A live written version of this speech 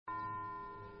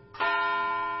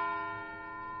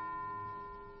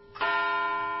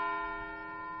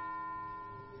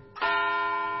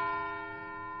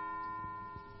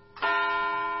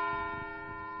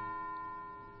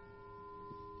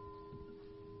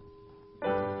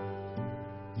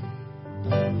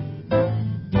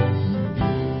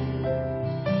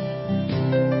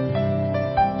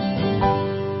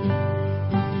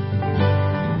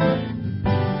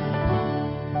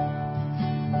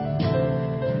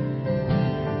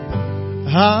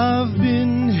I've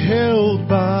been held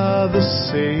by the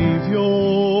Savior.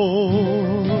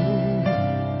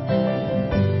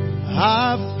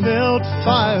 I've felt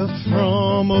fire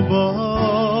from above.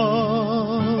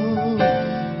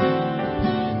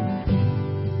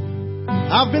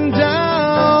 I've been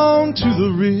down to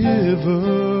the river,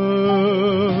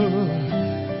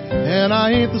 and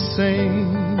I ain't the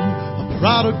same, a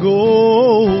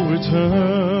prodigal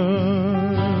return.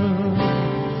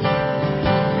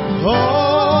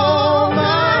 All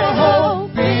my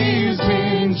hope is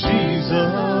in Jesus.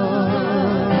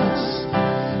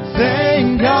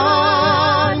 Thank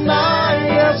God my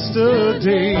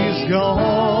yesterday's gone.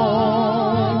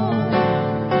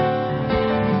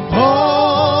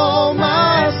 All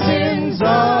my sins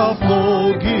are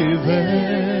forgiven.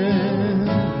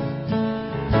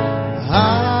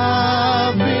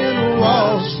 I've been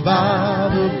washed by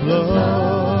the blood.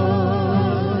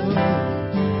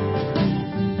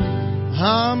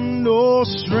 I'm no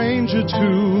stranger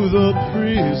to the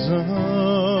prison.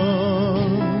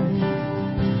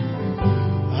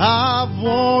 I've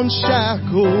worn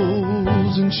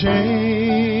shackles and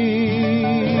chains,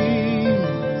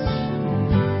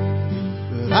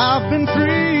 but I've been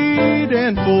freed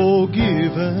and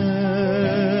forgiven.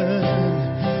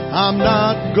 I'm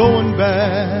not going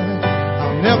back,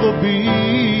 I'll never be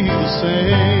the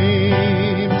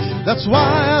same. That's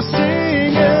why I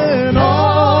sing and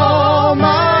all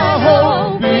my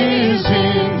hope is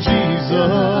in Jesus.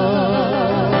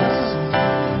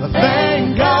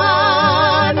 Thank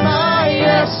God my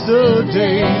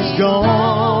yesterday's gone.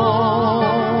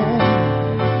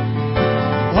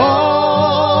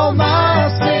 All my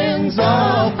sins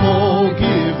are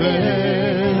forgiven.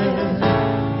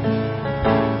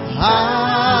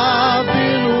 I've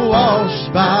been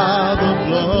washed by the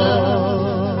blood.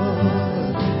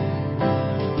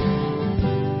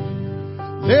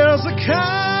 There's a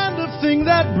kind of thing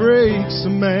that breaks a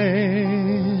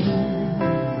man.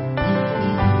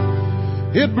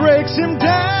 It breaks him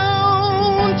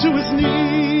down to his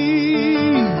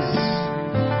knees.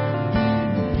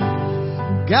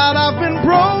 God, I've been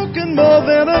broken more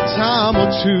than a time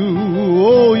or two.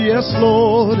 Oh, yes,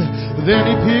 Lord. Then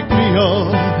He picked me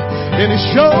up and He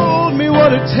showed me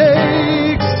what it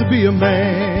takes to be a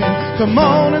man. Come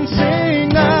on and sing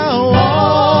now.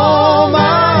 All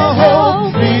my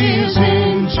hope is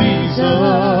in Jesus.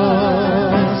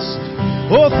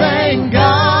 Oh, thank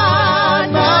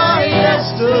God my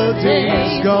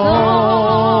yesterday's gone.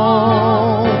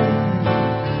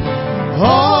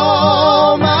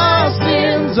 All my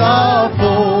sins are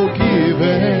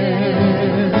forgiven.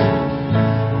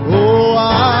 Oh,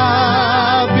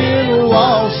 I've been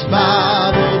washed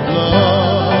by the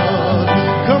blood.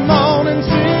 Come on and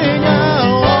sing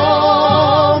out.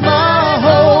 All my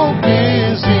hope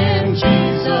is in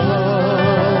Jesus.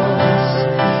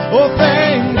 Oh,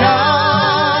 thank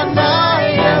God my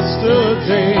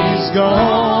yesterday's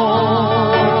gone.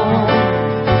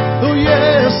 Oh,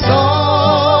 yes,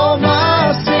 all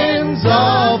my sins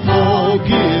are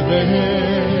forgiven.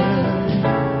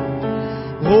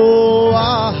 Oh,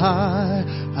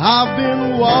 I've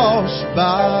been washed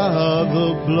by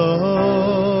the blood.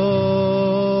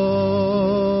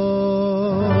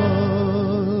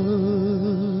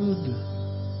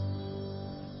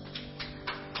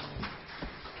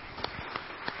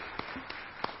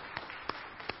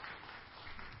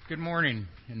 Good morning,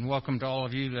 and welcome to all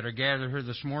of you that are gathered here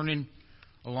this morning,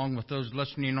 along with those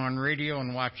listening on radio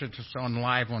and watching us on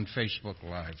live on Facebook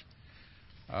Live.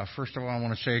 First of all, I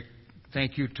want to say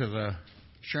thank you to the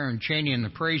Sharon Cheney and the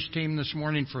praise team this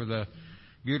morning for the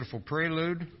beautiful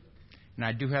prelude. And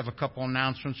I do have a couple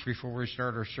announcements before we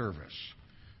start our service.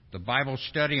 The Bible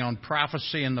study on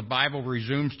prophecy in the Bible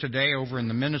resumes today over in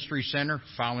the Ministry Center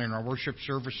following our worship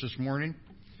service this morning.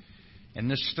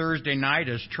 And this Thursday night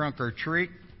is Trunk or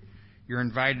Treat. You're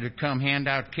invited to come hand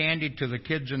out candy to the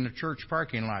kids in the church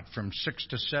parking lot from 6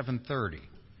 to 7:30.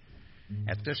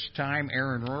 At this time,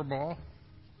 Aaron Rohrbaugh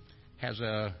has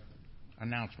an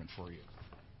announcement for you.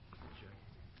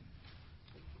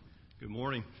 Good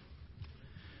morning.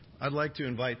 I'd like to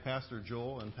invite Pastor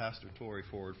Joel and Pastor Tori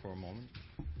forward for a moment.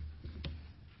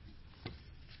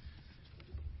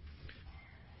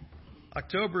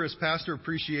 October is Pastor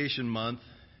Appreciation Month,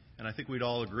 and I think we'd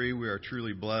all agree we are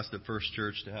truly blessed at First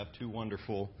Church to have two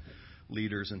wonderful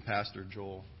leaders in Pastor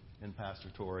Joel and Pastor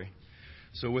Tori.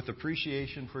 So with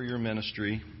appreciation for your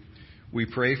ministry, we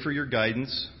pray for your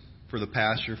guidance, for the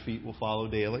path your feet will follow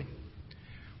daily.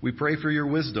 We pray for your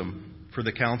wisdom, for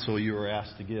the counsel you are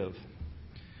asked to give.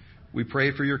 We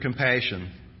pray for your compassion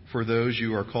for those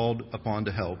you are called upon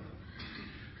to help.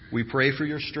 We pray for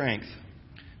your strength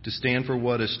to stand for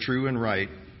what is true and right,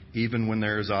 even when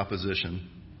there is opposition.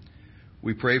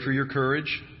 We pray for your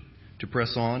courage to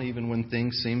press on even when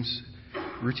things seem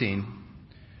routine.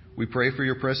 We pray for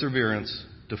your perseverance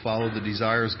to follow the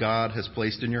desires God has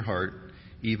placed in your heart,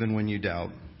 even when you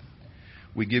doubt.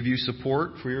 We give you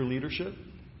support for your leadership.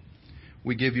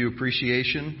 We give you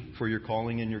appreciation for your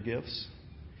calling and your gifts.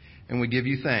 And we give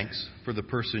you thanks for the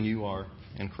person you are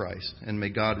in Christ. And may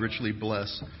God richly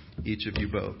bless each of you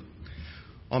both.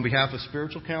 On behalf of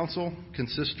Spiritual Council,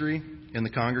 Consistory, and the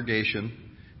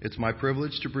congregation, it's my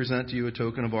privilege to present to you a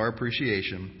token of our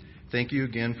appreciation. Thank you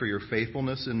again for your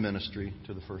faithfulness in ministry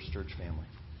to the First Church family.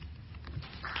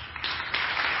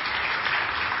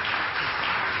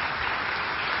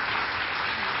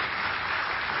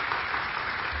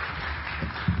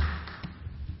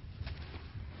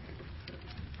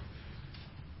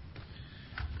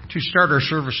 To start our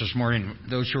service this morning,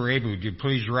 those who are able, would you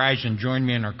please rise and join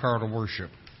me in our call to worship.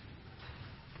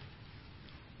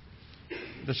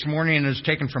 This morning is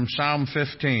taken from Psalm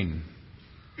 15.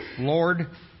 Lord,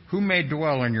 who may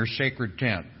dwell in your sacred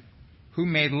tent? Who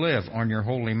may live on your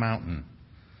holy mountain?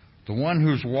 The one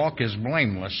whose walk is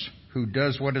blameless, who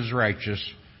does what is righteous,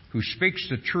 who speaks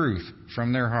the truth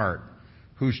from their heart,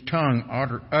 whose tongue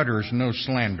utters no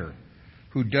slander,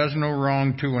 who does no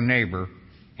wrong to a neighbor,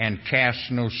 and casts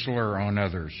no slur on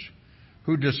others,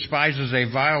 who despises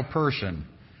a vile person,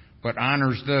 but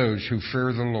honors those who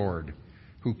fear the Lord,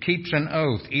 who keeps an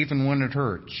oath even when it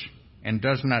hurts, and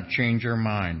does not change her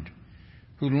mind,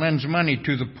 who lends money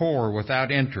to the poor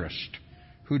without interest,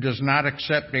 who does not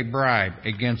accept a bribe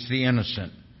against the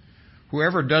innocent.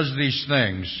 Whoever does these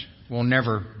things will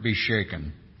never be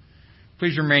shaken.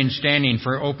 Please remain standing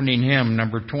for opening hymn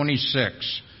number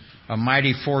 26, A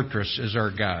Mighty Fortress is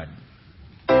Our God.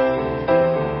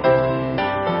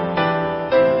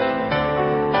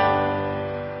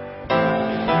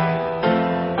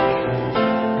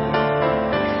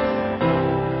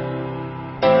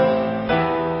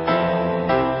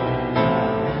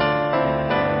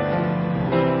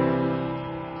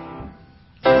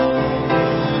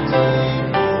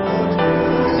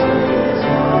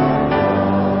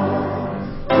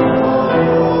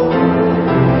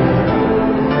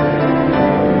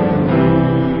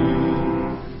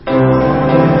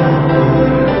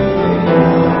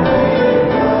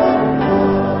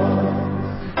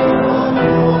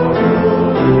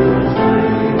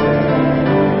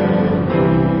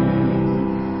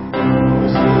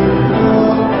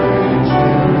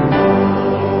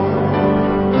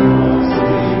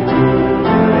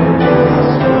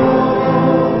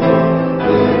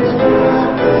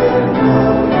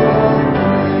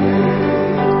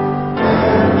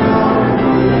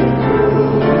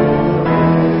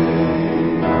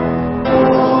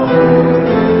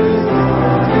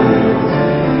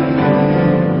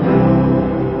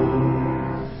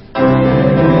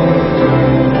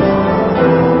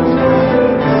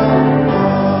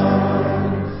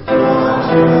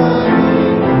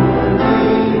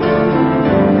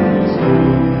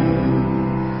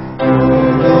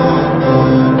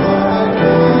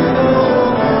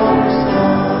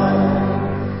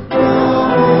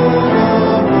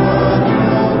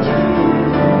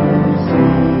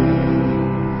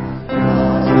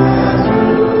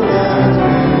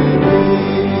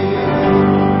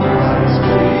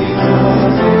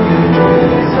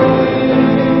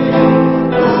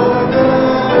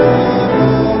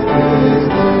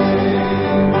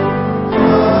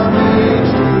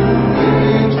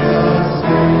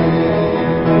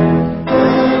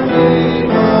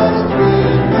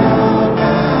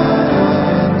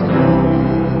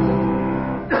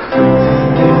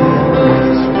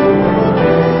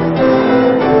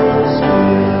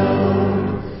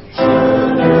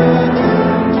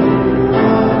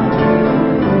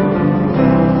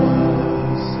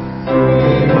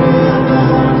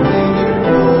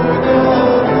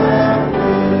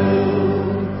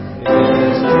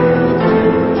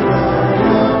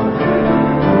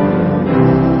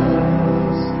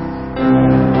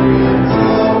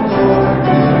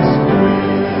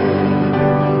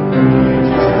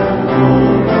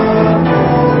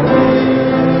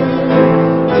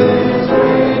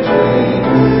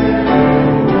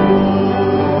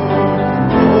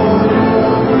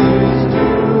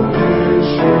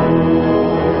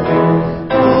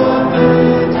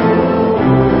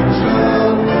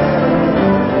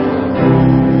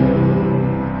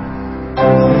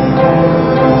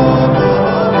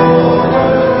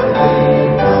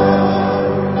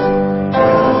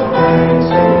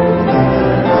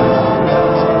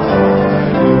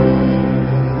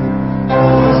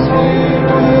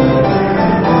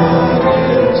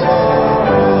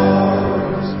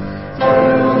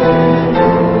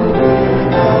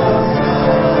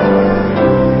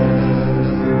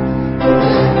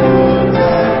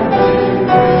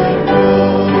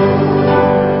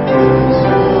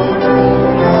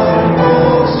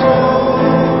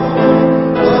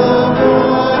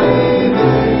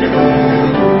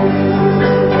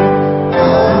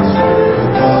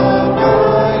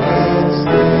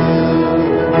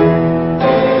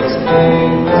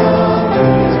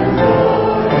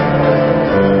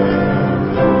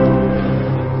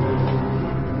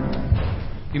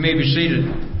 be seated.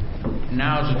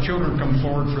 Now, as the children come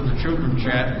forward for the children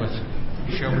chat with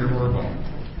Shelby Rohrbaum.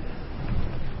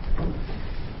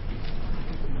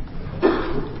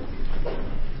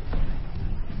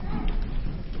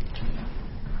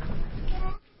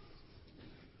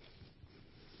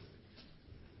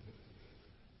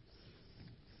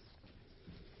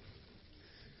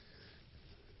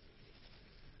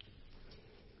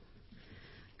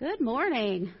 Good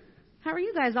morning. How are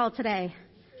you guys all today?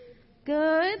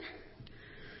 Good.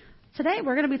 Today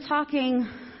we're going to be talking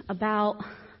about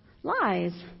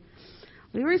lies.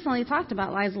 We recently talked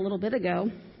about lies a little bit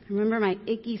ago. Remember my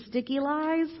icky, sticky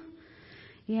lies?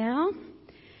 Yeah.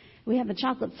 We have the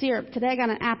chocolate syrup. Today I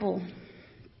got an apple.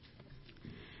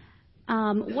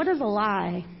 What is a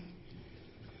lie?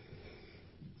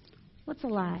 What's a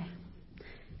lie?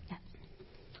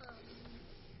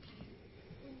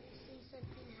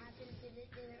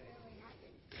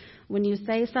 When you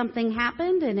say something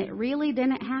happened and it really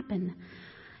didn't happen.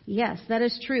 Yes, that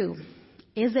is true.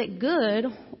 Is it good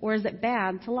or is it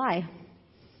bad to lie?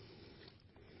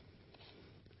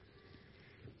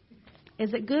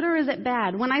 Is it good or is it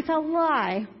bad? When I tell a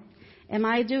lie, am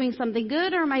I doing something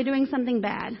good or am I doing something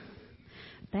bad?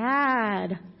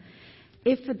 Bad.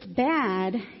 If it's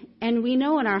bad and we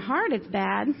know in our heart it's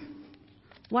bad,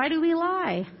 why do we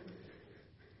lie?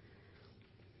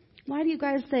 Why do you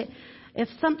guys say... If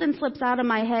something slips out of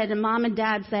my head and mom and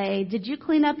dad say, did you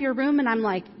clean up your room? And I'm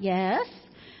like, yes.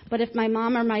 But if my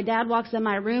mom or my dad walks in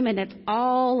my room and it's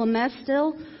all a mess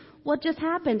still, what just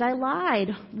happened? I lied.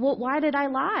 Well, why did I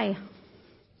lie?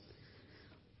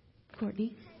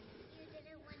 Courtney?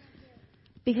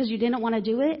 Because you didn't want to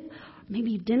do it?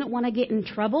 Maybe you didn't want to get in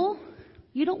trouble?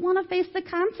 You don't want to face the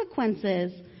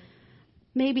consequences.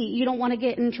 Maybe you don't want to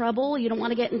get in trouble, you don't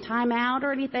want to get in timeout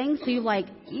or anything, so you're like,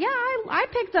 yeah, I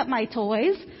picked up my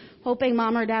toys, hoping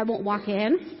mom or dad won't walk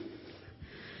in.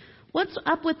 What's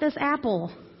up with this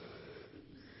apple?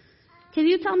 Can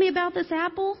you tell me about this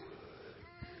apple?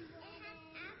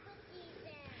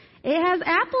 It has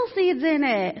apple seeds in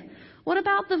it. What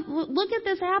about look at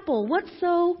this apple. What's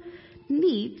so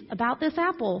neat about this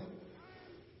apple?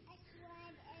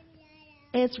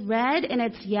 It's red and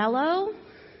it's yellow.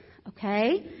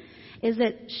 Okay. Is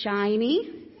it shiny?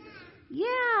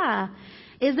 Yeah.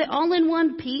 Is it all in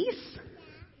one piece?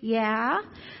 Yeah.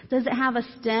 Does it have a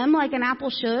stem like an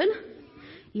apple should?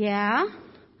 Yeah.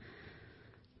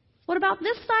 What about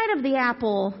this side of the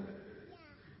apple?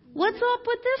 What's up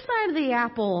with this side of the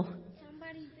apple?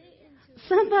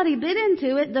 Somebody bit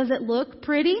into it. Does it look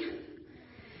pretty?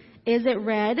 Is it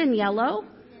red and yellow?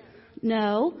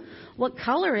 No. What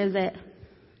color is it?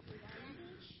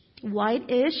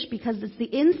 Whitish, because it's the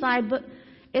inside, but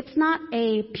it's not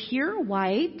a pure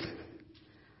white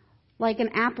like an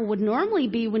apple would normally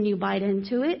be when you bite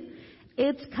into it.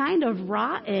 It's kind of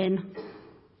rotten.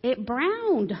 It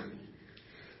browned.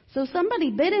 So somebody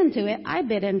bit into it. I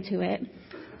bit into it.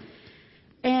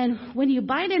 And when you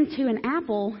bite into an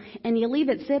apple and you leave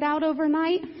it sit out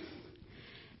overnight,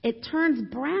 it turns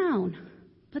brown.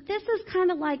 But this is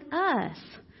kind of like us.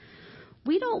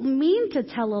 We don't mean to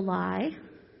tell a lie.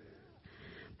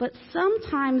 But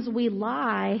sometimes we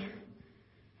lie,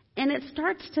 and it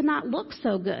starts to not look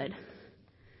so good.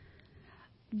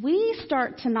 We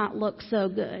start to not look so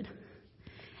good.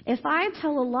 If I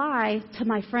tell a lie to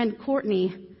my friend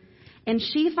Courtney, and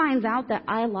she finds out that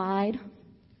I lied,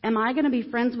 am I going to be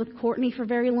friends with Courtney for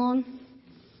very long?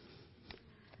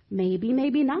 Maybe,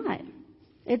 maybe not.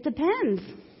 It depends.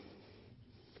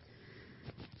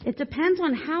 It depends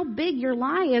on how big your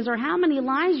lie is or how many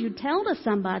lies you tell to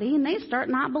somebody, and they start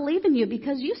not believing you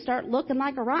because you start looking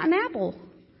like a rotten apple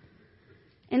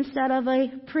instead of a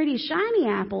pretty shiny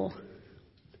apple.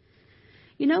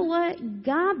 You know what?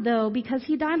 God, though, because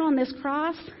He died on this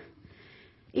cross,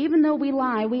 even though we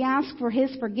lie, we ask for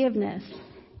His forgiveness.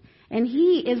 And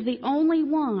He is the only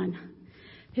one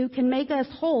who can make us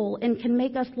whole and can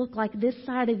make us look like this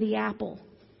side of the apple.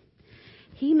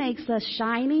 He makes us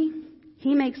shiny.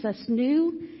 He makes us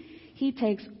new. He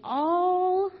takes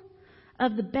all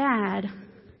of the bad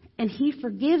and He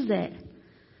forgives it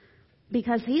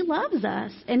because He loves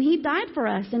us and He died for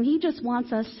us and He just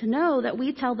wants us to know that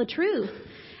we tell the truth.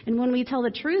 And when we tell the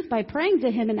truth by praying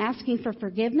to Him and asking for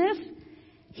forgiveness,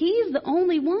 He's the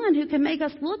only one who can make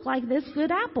us look like this good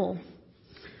apple.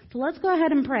 So let's go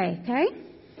ahead and pray, okay?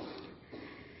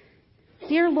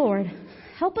 Dear Lord,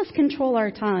 help us control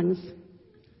our tongues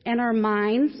and our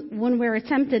minds when we're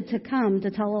tempted to come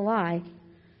to tell a lie.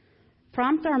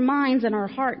 Prompt our minds and our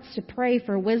hearts to pray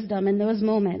for wisdom in those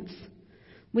moments.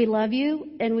 We love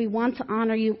you and we want to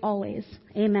honor you always.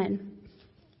 Amen.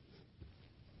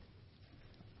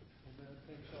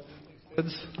 Thanks, Shelby.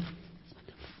 Kids.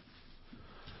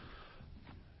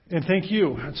 And thank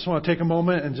you. I just want to take a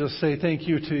moment and just say thank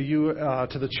you to you,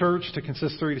 to the church, to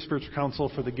Consistory, to Spiritual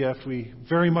Council for the gift. We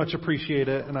very much appreciate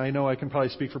it, and I know I can probably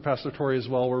speak for Pastor Torrey as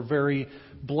well. We're very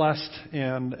blessed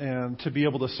and to be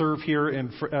able to serve here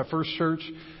at First Church,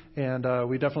 and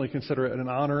we definitely consider it an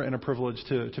honor and a privilege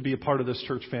to be a part of this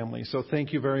church family. So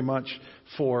thank you very much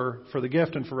for the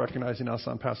gift and for recognizing us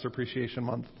on Pastor Appreciation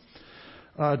Month.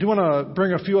 I do want to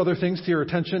bring a few other things to your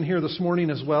attention here this morning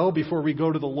as well before we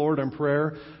go to the Lord in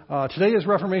prayer. Today is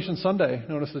Reformation Sunday.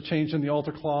 Notice the change in the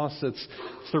altar cloths. It's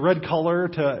the red color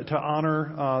to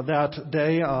honor that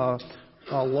day.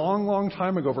 A long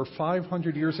time ago, over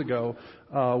 500 years ago,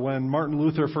 when Martin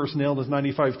Luther first nailed his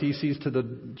 95 Theses to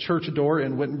the church door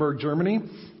in Wittenberg, Germany.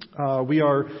 We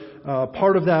are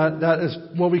part of that. That is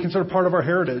what we consider part of our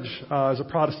heritage as a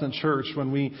Protestant church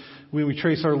when we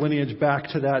trace our lineage back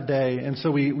to that day. And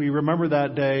so we remember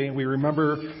that day. We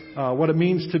remember what it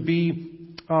means to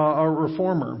be a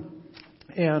reformer.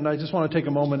 And I just want to take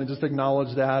a moment and just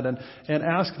acknowledge that and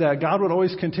ask that God would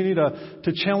always continue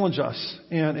to challenge us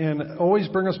and always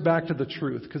bring us back to the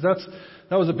truth. Because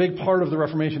that was a big part of the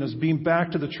Reformation, is being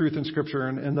back to the truth in Scripture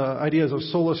and the ideas of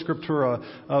sola scriptura,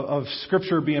 of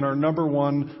Scripture being our number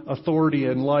one authority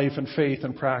in life and faith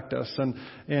and practice.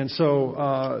 And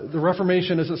so the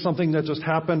Reformation isn't something that just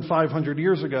happened 500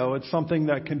 years ago. It's something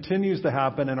that continues to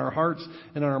happen in our hearts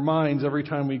and in our minds every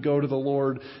time we go to the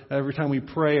Lord, every time we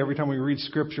pray, every time we read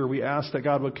Scripture. We ask that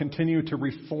God would continue to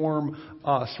reform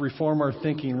us, reform our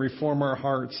thinking, reform our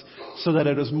hearts, so that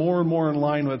it is more and more in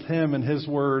line with Him and His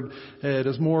Word. It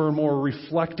is more and more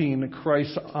reflecting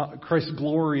Christ's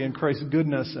glory and Christ's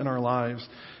goodness in our lives.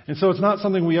 And so it's not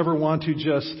something we ever want to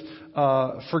just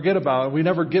forget about. We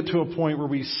never get to a point where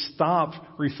we stop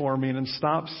reforming and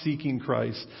stop seeking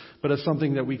Christ. But it's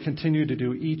something that we continue to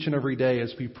do each and every day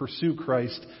as we pursue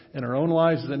Christ in our own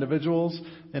lives as individuals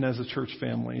and as a church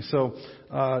family. So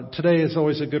today is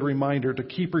always a good reminder to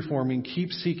keep reforming, keep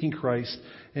seeking Christ,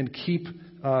 and keep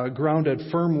grounded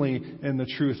firmly in the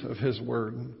truth of His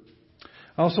Word.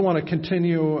 I also want to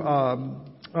continue,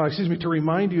 to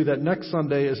remind you that next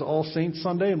Sunday is All Saints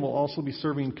Sunday, and we'll also be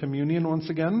serving communion once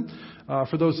again.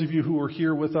 For those of you who were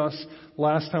here with us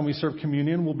last time we served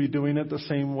communion, we'll be doing it the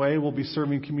same way. We'll be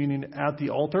serving communion at the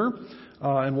altar,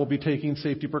 and we'll be taking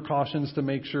safety precautions to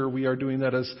make sure we are doing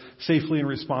that as safely and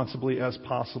responsibly as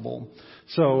possible.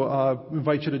 So we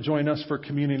invite you to join us for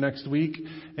communion next week.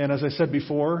 And as I said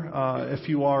before, if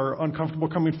you are uncomfortable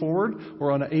coming forward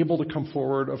or unable to come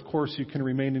forward, of course you can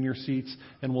remain in your seats,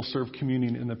 and we'll serve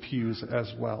communion in the pews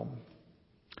as well.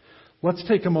 Let's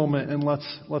take a moment and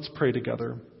let's pray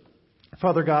together.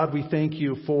 Father God, we thank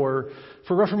you for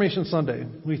Reformation Sunday.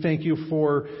 We thank you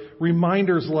for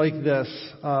reminders like this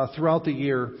throughout the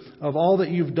year of all that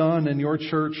you've done in your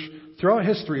church throughout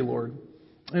history, Lord,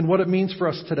 and what it means for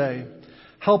us today.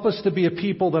 Help us to be a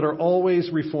people that are always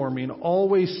reforming,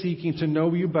 always seeking to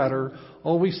know you better,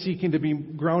 always seeking to be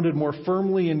grounded more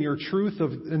firmly in your truth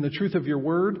in the truth of your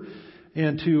word,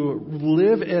 and to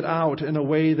live it out in a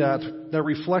way that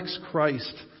reflects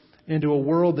Christ into a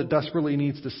world that desperately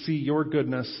needs to see your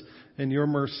goodness and your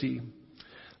mercy.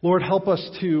 Lord, help us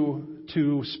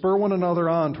to spur one another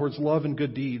on towards love and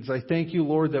good deeds. I thank you,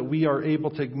 Lord, that we are able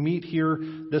to meet here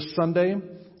this Sunday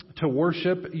to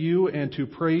worship you and to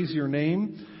praise your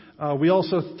name. We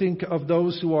also think of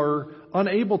those who are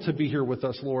unable to be here with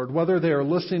us, Lord, whether they are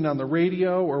listening on the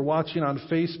radio or watching on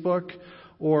Facebook,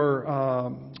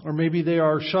 or maybe they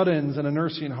are shut-ins in a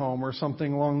nursing home or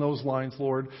something along those lines,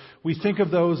 Lord. We think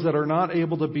of those that are not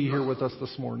able to be here with us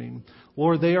this morning.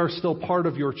 Lord, they are still part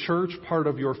of your church, part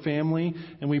of your family,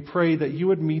 and we pray that you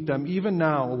would meet them even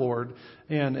now, Lord,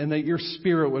 and that your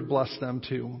Spirit would bless them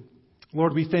too.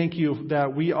 Lord, we thank you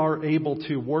that we are able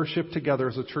to worship together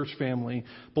as a church family,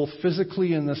 both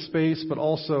physically in this space, but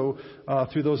also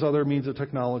through those other means of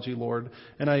technology, Lord.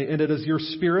 And it is your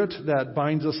Spirit that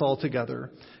binds us all together.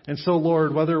 And so,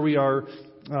 Lord, whether we are,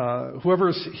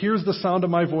 whoever hears the sound of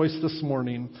my voice this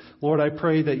morning, Lord, I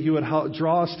pray that you would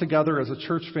draw us together as a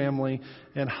church family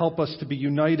and help us to be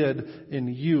united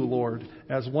in you, Lord,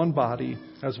 as one body,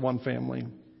 as one family.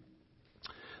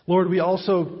 Lord, we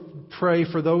also pray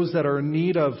for those that are in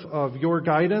need of your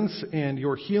guidance and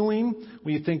your healing.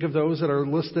 We think of those that are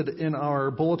listed in our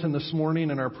bulletin this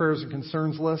morning in our prayers and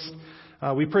concerns list.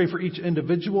 We pray for each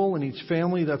individual and each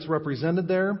family that's represented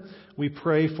there. We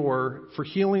pray for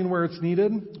healing where it's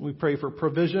needed. We pray for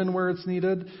provision where it's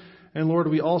needed. And Lord,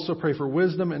 we also pray for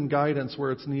wisdom and guidance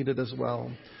where it's needed as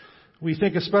well. We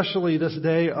think especially this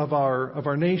day of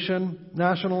our nation,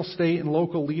 national, state, and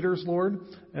local leaders, Lord,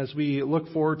 as we look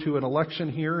forward to an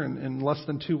election here in less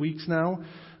than 2 weeks now.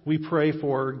 We pray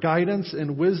for guidance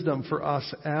and wisdom for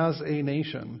us as a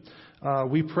nation.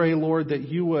 We pray, Lord, that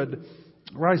you would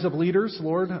rise up leaders,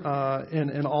 Lord,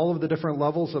 in all of the different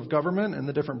levels of government and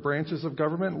the different branches of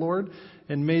government, Lord,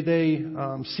 and may they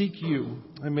seek you,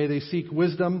 and may they seek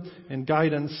wisdom and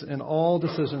guidance in all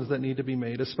decisions that need to be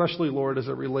made, especially, Lord, as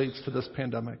it relates to this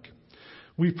pandemic.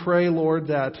 We pray, Lord,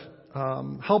 that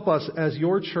help us as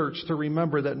your church to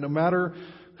remember that no matter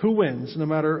who wins, no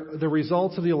matter the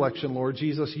results of the election, Lord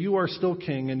Jesus, you are still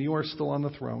king and you are still on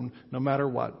the throne, no matter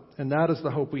what. And that is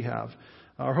the hope we have.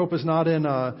 Our hope is not in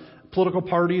political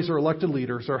parties or elected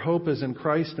leaders. Our hope is in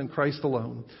Christ and Christ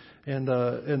alone, and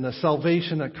the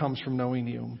salvation that comes from knowing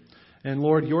you. And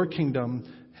Lord, your kingdom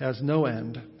has no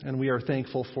end, and we are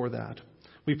thankful for that.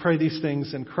 We pray these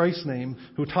things in Christ's name,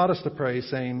 who taught us to pray,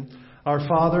 saying, Our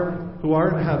Father, who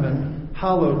art in heaven,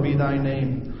 hallowed be thy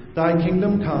name. Thy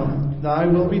kingdom come, thy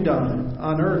will be done,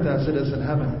 on earth as it is in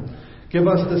heaven. Give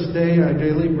us this day our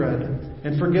daily bread,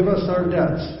 and forgive us our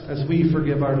debts as we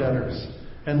forgive our debtors.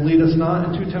 And lead us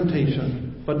not into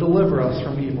temptation, but deliver us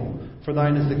from evil. For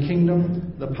thine is the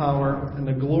kingdom, the power, and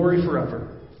the glory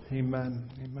forever. Amen.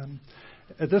 Amen.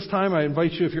 At this time, I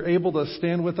invite you, if you're able, to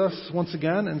stand with us once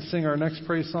again and sing our next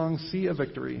praise song, Sea of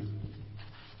Victory.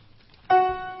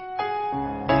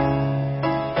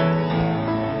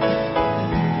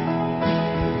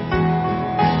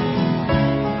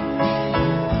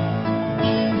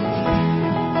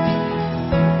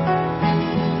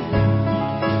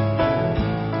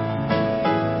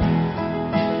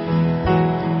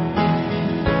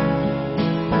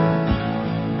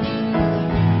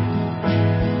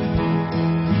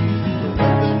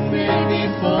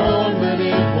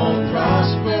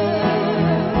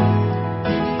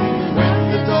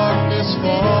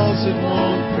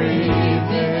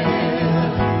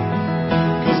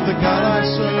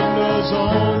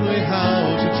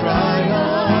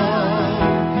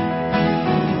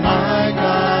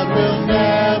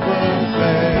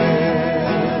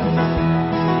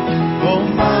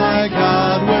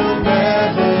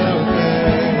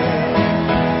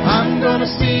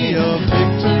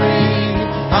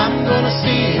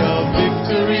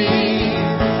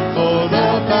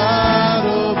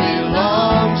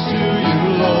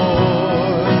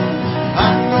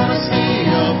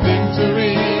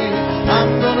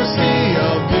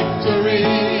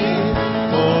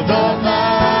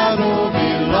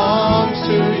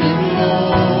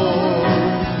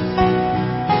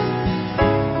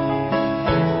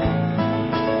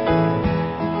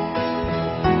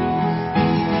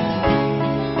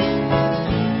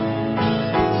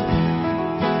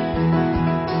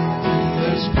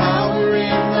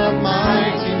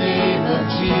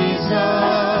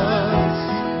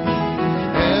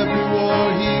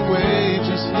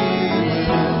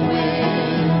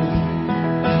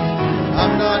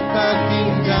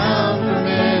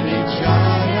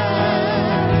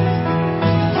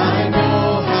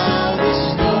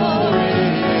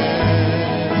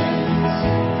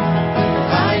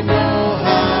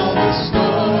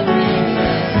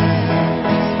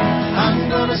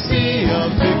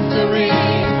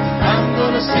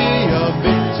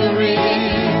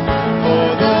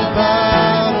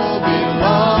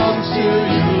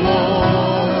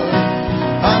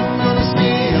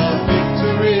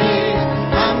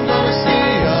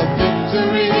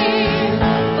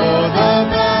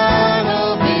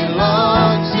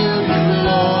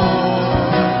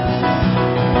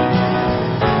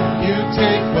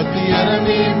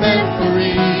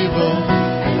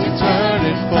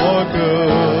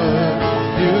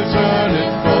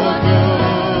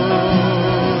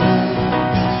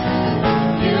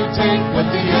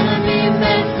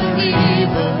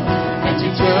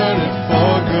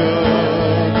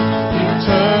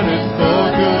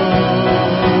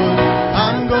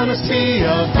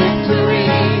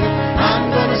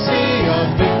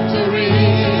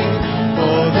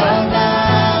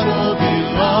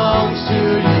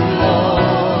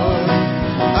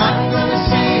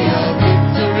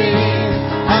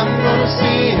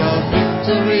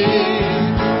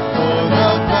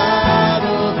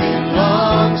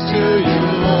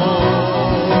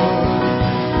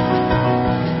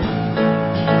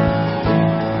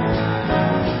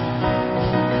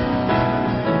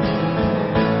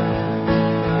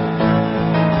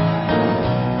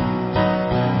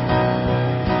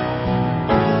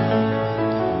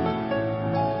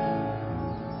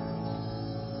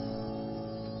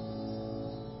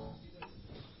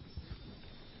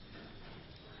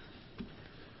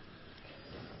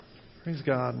 Praise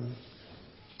God.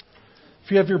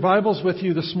 If you have your Bibles with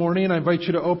you this morning, I invite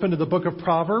you to open to the book of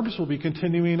Proverbs. We'll be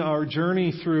continuing our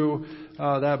journey through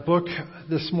that book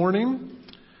this morning.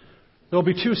 There will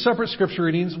be two separate scripture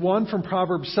readings, one from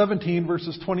Proverbs 17,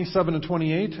 verses 27 and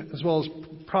 28, as well as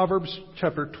Proverbs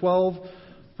chapter 12,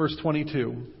 verse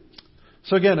 22.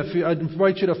 So again, I'd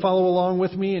invite you to follow along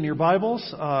with me in your Bibles.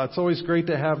 It's always great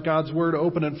to have God's Word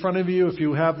open in front of you if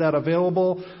you have that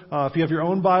available. If you have your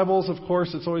own Bibles, of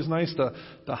course, it's always nice to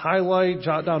highlight,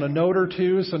 jot down a note or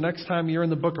two. So next time you're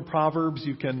in the book of Proverbs,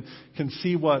 you can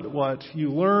see what you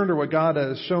learned or what God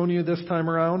has shown you this time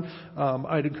around.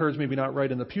 I'd encourage maybe not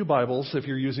write in the pew Bibles if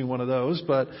you're using one of those,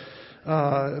 but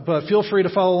feel free to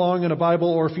follow along in a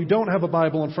Bible, or if you don't have a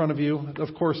Bible in front of you,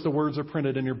 of course, the words are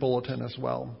printed in your bulletin as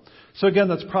well. So again,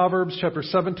 that's Proverbs chapter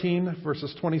 17,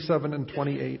 verses 27 and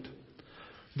 28.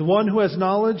 The one who has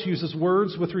knowledge uses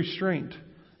words with restraint,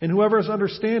 and whoever has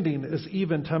understanding is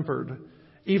even-tempered.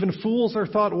 Even fools are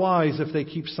thought wise if they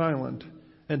keep silent,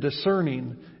 and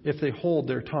discerning if they hold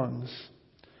their tongues.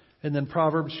 And then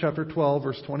Proverbs chapter 12,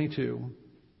 verse 22.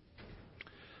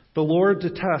 The Lord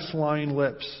detests lying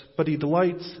lips, but He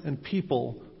delights in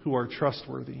people who are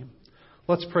trustworthy.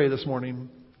 Let's pray this morning.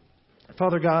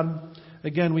 Father God,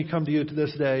 again, we come to you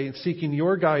this day seeking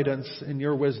your guidance and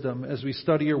your wisdom as we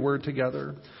study your word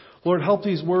together. Lord, help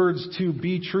these words to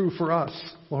be true for us.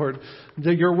 Lord,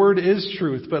 your word is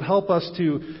truth, but help us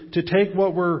to take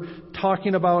what we're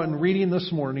talking about and reading this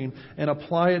morning and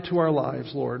apply it to our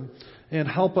lives, Lord, and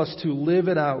help us to live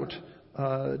it out.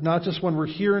 Not just when we're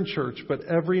here in church, but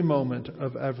every moment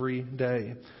of every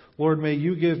day. Lord, may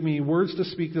you give me words to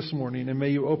speak this morning, and may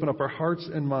you open up our hearts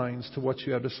and minds to what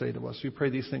you have to say to us. We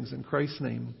pray these things in Christ's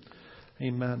name.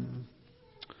 Amen.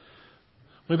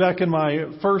 Way back in my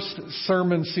first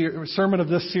sermon of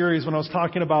this series, when I was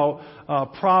talking about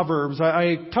Proverbs,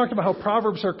 I talked about how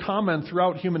Proverbs are common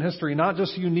throughout human history, not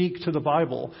just unique to the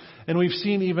Bible. And we've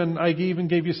seen I even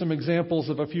gave you some examples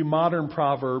of a few modern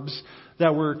Proverbs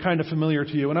that were kind of familiar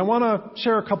to you. And I want to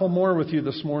share a couple more with you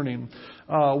this morning.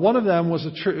 One of them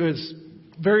is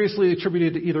variously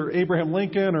attributed to either Abraham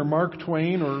Lincoln or Mark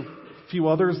Twain or a few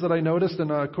others that I noticed in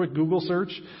a quick Google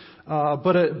search.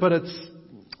 But it's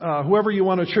whoever you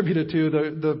want to attribute it to,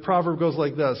 the proverb goes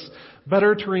like this: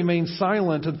 better to remain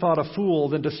silent and thought a fool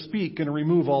than to speak and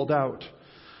remove all doubt.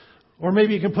 Or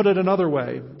maybe you can put it another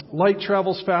way: light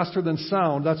travels faster than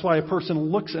sound. That's why a person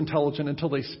looks intelligent until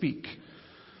they speak.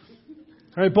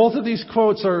 All right, both of these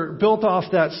quotes are built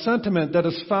off that sentiment that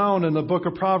is found in the book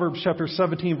of Proverbs chapter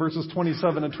 17, verses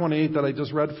 27 and 28 that I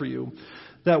just read for you.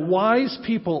 That wise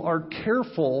people are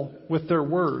careful with their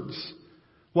words,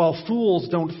 while fools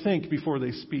don't think before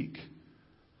they speak.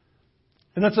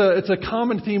 And it's a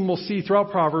common theme we'll see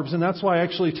throughout Proverbs, and that's why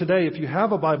actually today, if you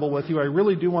have a Bible with you, I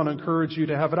really do want to encourage you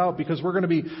to have it out, because we're going to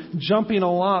be jumping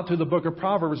a lot through the book of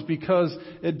Proverbs, because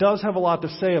it does have a lot to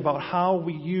say about how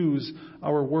we use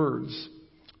our words.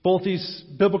 Both these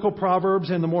biblical proverbs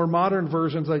and the more modern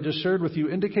versions I just shared with you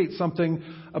indicate something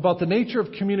about the nature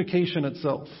of communication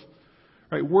itself.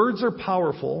 Right? Words are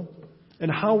powerful, and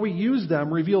how we use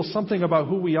them reveals something about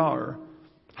who we are.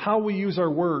 How we use our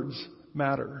words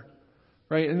matter.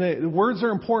 Right? And the words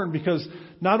are important because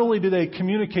not only do they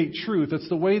communicate truth, it's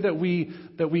the way that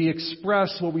we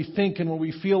express what we think and what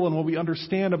we feel and what we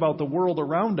understand about the world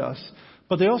around us,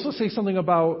 but they also say something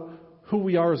about who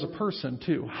we are as a person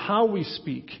too. How we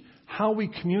speak, how we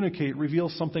communicate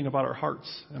reveals something about our hearts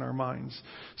and our minds.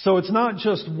 So it's not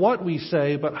just what we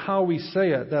say, but how we say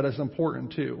it that is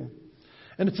important too.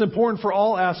 And it's important for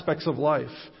all aspects of life.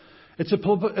 It's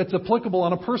applicable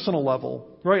on a personal level,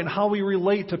 right? And how we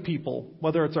relate to people,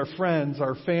 whether it's our friends,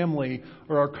 our family,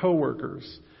 or our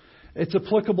coworkers. It's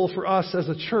applicable for us as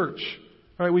a church,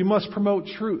 right? We must promote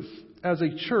truth as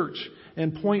a church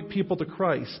and point people to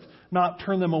Christ, not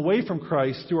turn them away from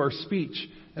Christ through our speech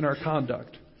and our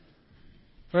conduct.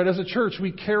 Right? As a church,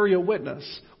 we carry a witness.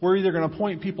 We're either going to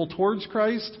point people towards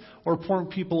Christ or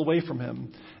point people away from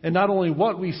Him. And not only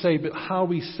what we say, but how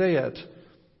we say it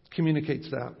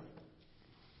communicates that.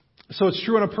 So it's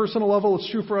true on a personal level. It's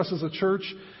true for us as a church.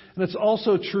 And it's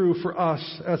also true for us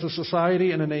as a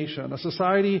society and a nation. A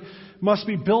society must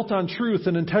be built on truth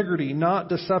and integrity, not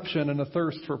deception and a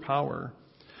thirst for power.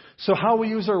 So how we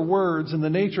use our words and the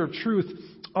nature of truth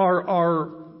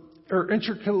are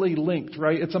intricately linked,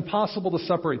 right? It's impossible to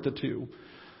separate the two.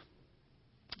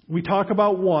 We talk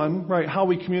about one, right, how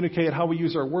we communicate, how we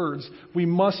use our words. We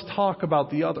must talk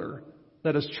about the other,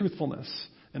 that is truthfulness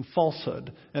and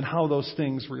falsehood, and how those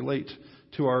things relate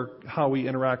to how we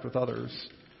interact with others.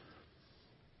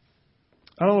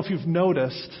 I don't know if you've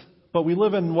noticed, but we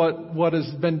live in what has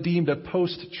been deemed a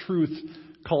post-truth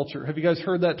culture. Have you guys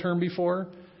heard that term before?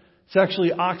 It's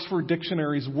actually Oxford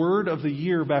Dictionary's word of the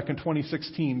year back in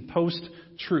 2016,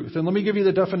 post-truth. And let me give you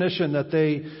the definition that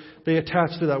they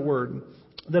attach to that word.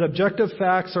 That objective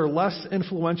facts are less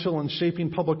influential in shaping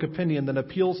public opinion than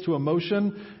appeals to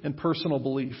emotion and personal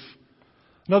belief.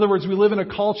 In other words, we live in a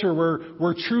culture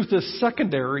where truth is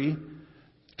secondary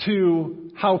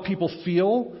to how people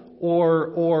feel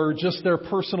or just their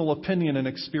personal opinion and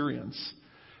experience.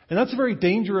 And that's a very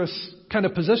dangerous kind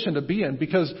of position to be in,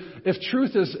 because if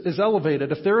truth is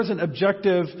elevated, if there is an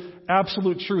objective,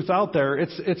 absolute truth out there,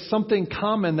 it's something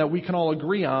common that we can all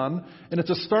agree on, and it's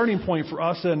a starting point for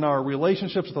us in our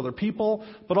relationships with other people,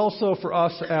 but also for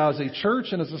us as a church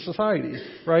and as a society,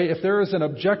 right? If there is an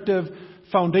objective,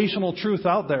 foundational truth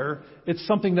out there, it's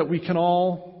something that we can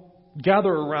all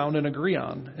gather around and agree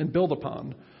on and build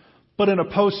upon. But in a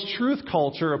post-truth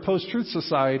culture, a post-truth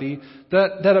society,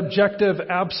 that objective,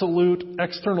 absolute,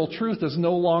 external truth is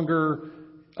no longer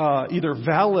either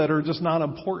valid or just not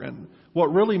important.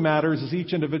 What really matters is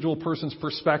each individual person's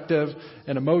perspective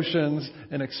and emotions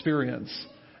and experience.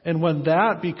 And when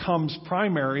that becomes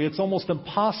primary, it's almost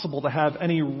impossible to have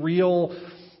any real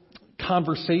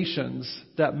conversations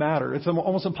that matter. It's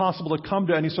almost impossible to come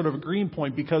to any sort of agreeing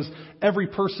point, because every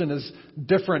person is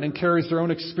different and carries their own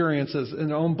experiences and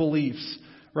their own beliefs,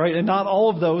 right? And not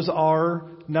all of those are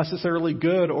necessarily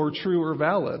good or true or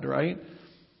valid, right?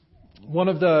 One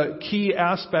of the key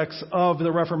aspects of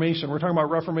the Reformation, we're talking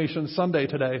about Reformation Sunday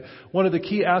today, one of the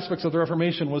key aspects of the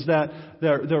Reformation was that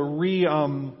the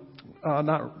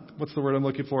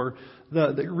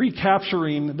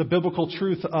recapturing the biblical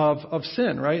truth of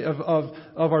sin, right?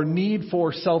 Of our need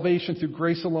for salvation through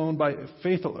grace alone, by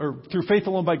faith, or through faith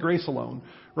alone by grace alone,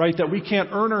 right? That we can't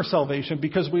earn our salvation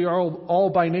because we are all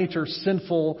by nature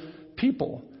sinful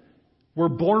people. We're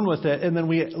born with it, and then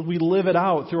we live it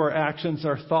out through our actions,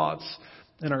 our thoughts,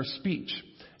 and our speech.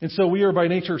 And so we are by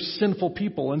nature sinful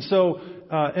people. And so,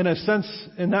 in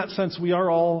that sense, we are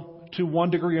all to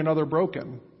one degree or another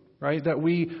broken. Right? That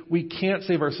we can't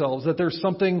save ourselves, that there's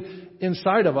something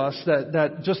inside of us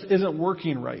that just isn't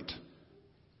working right.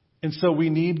 And so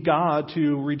we need God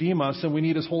to redeem us, and we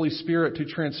need His Holy Spirit to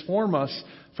transform us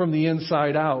from the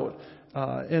inside out.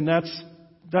 And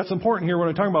that's important here when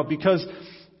I'm talking about, because,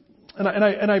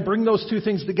 and I bring those two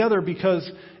things together because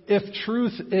if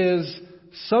truth is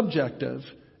subjective,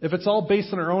 if it's all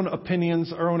based on our own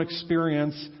opinions, our own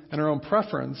experience, and our own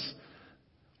preference,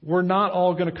 we're not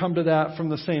all going to come to that from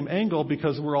the same angle,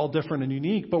 because we're all different and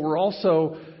unique, but we're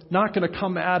also not going to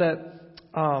come at it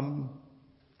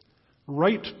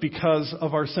right because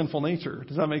of our sinful nature.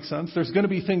 Does that make sense? There's going to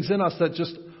be things in us that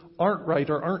just aren't right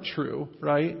or aren't true,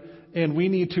 right? And we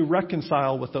need to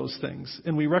reconcile with those things.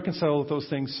 And we reconcile with those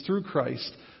things through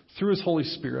Christ, through His Holy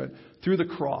Spirit, through the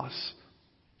cross.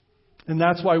 And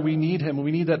that's why we need Him.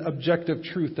 We need that objective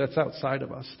truth that's outside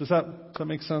of us. Does that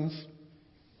make sense?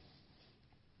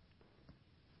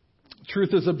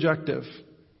 Truth is objective.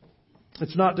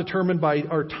 It's not determined by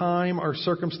our time, our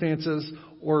circumstances,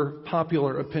 or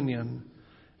popular opinion.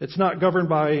 It's not governed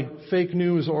by fake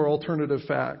news or alternative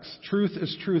facts. Truth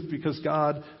is truth because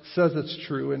God says it's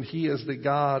true, and He is the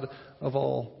God of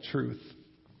all truth.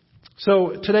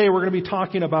 So today we're going to be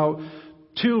talking about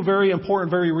two very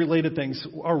important, very related things.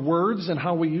 Our words and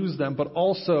how we use them, but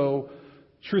also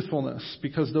truthfulness,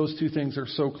 because those two things are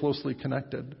so closely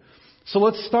connected. So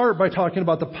let's start by talking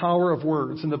about the power of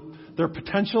words and their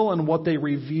potential and what they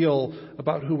reveal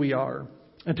about who we are.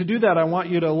 And to do that, I want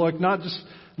you to look not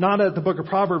at the book of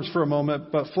Proverbs for a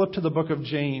moment, but flip to the book of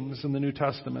James in the New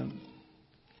Testament.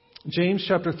 James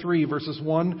chapter 3, verses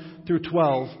 1 through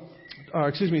 12,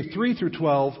 3 through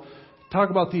 12, talk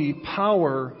about the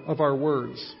power of our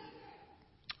words.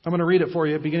 I'm going to read it for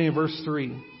you, beginning of verse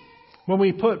 3. When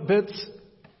we put bits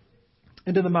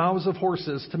into the mouths of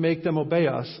horses to make them obey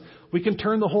us, we can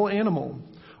turn the whole animal.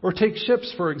 Or take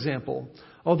ships, for example.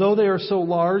 Although they are so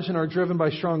large and are driven by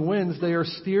strong winds, they are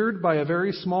steered by a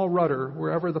very small rudder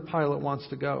wherever the pilot wants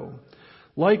to go.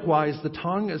 Likewise, the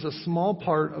tongue is a small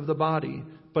part of the body,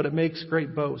 but it makes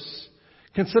great boasts.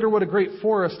 Consider what a great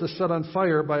forest is set on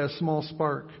fire by a small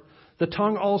spark. The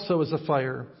tongue also is a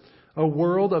fire, a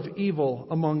world of evil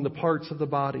among the parts of the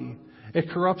body. It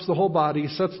corrupts the whole body,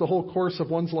 sets the whole course of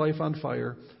one's life on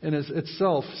fire, and is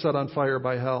itself set on fire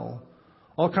by hell.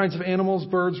 All kinds of animals,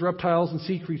 birds, reptiles, and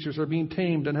sea creatures are being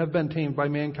tamed and have been tamed by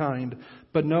mankind,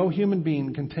 but no human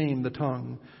being can tame the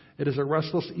tongue. It is a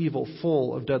restless evil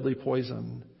full of deadly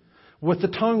poison. With the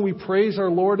tongue we praise our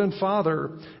Lord and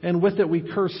Father, and with it we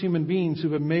curse human beings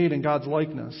who have been made in God's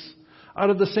likeness. Out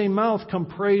of the same mouth come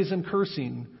praise and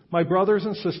cursing. My brothers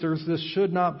and sisters, this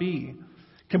should not be.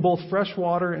 Can both fresh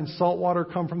water and salt water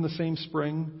come from the same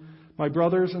spring? My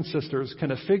brothers and sisters, can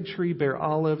a fig tree bear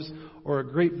olives or a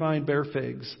grapevine bear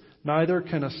figs? Neither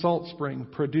can a salt spring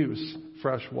produce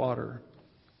fresh water.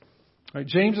 Right,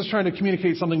 James is trying to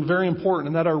communicate something very important,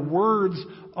 and that our words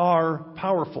are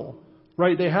powerful.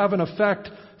 Right? They have an effect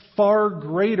far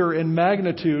greater in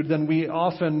magnitude than we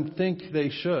often think they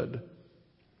should.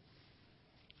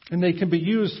 And they can be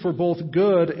used for both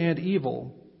good and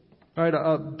evil. Right?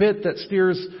 A bit that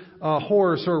steers a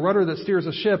horse or a rudder that steers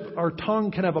a ship, our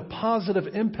tongue can have a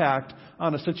positive impact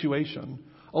on a situation.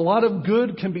 A lot of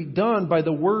good can be done by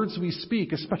the words we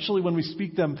speak, especially when we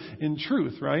speak them in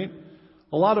truth, right?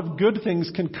 A lot of good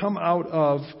things can come out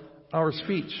of our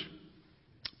speech.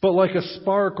 But like a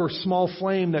spark or small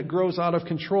flame that grows out of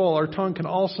control, our tongue can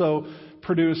also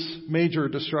produce major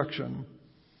destruction.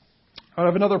 I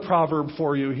have another proverb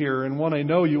for you here, and one I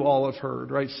know you all have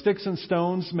heard, right? Sticks and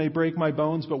stones may break my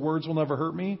bones, but words will never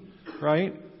hurt me,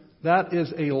 right? That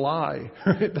is a lie.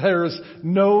 There is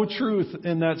no truth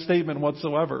in that statement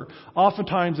whatsoever.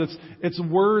 Oftentimes it's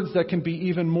words that can be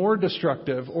even more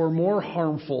destructive or more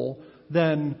harmful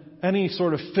than any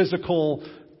sort of physical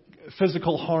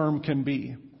harm can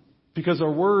be. Because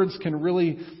our words can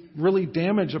really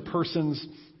damage a person's,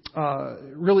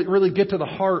 really get to the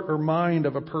heart or mind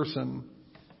of a person.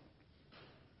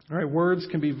 All right, words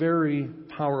can be very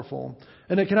powerful.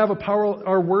 And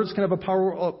our words can have a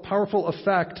powerful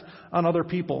effect on other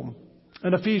people.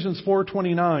 In Ephesians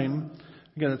 4:29,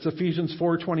 again, it's Ephesians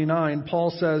 4:29,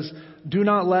 Paul says, "Do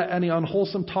not let any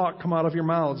unwholesome talk come out of your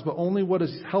mouths, but only what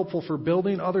is helpful for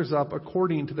building others up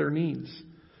according to their needs,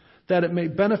 that it may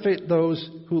benefit those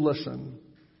who listen."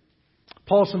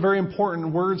 Paul has some very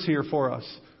important words here for us,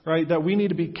 right? That we need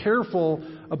to be careful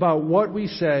about what we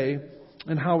say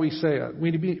and how we say it.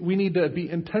 We need to be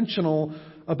intentional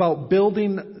about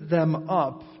building them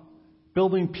up,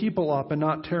 building people up and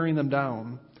not tearing them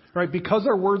down. Right? Because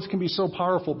our words can be so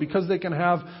powerful, because they can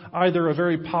have either a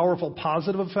very powerful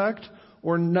positive effect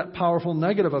or powerful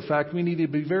negative effect, we need to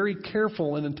be very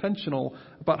careful and intentional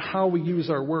about how we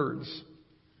use our words.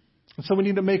 And so we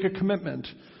need to make a commitment,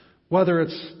 whether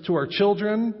it's to our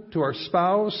children, to our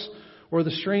spouse, or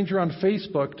the stranger on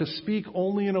Facebook, to speak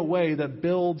only in a way that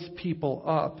builds people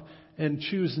up and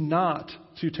choose not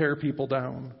to tear people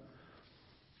down.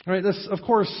 All right, this, of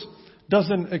course,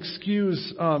 doesn't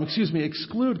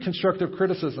exclude constructive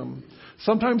criticism.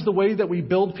 Sometimes the way that we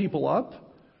build people up,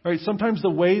 right? Sometimes the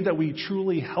way that we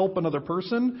truly help another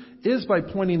person is by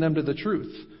pointing them to the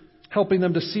truth, helping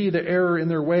them to see the error in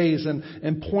their ways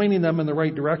and pointing them in the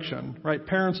right direction, right?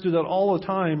 Parents do that all the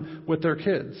time with their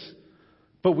kids.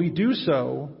 But we do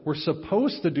so, we're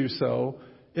supposed to do so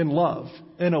in love,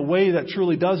 in a way that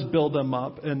truly does build them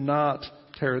up and not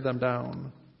tear them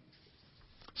down.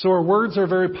 So our words are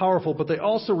very powerful, but they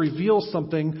also reveal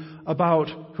something about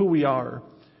who we are.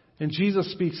 And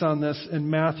Jesus speaks on this in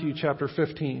Matthew chapter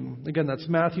 15. Again, that's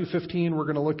Matthew 15. We're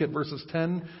going to look at verses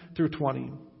 10 through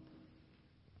 20.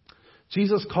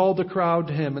 Jesus called the crowd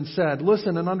to him and said,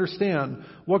 "Listen and understand.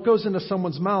 What goes into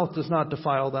someone's mouth does not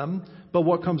defile them, but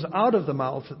what comes out of the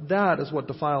mouth, that is what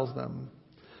defiles them."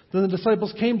 Then the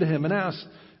disciples came to him and asked,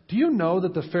 "Do you know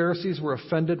that the Pharisees were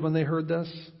offended when they heard this?"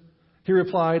 He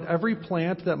replied, "Every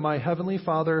plant that my heavenly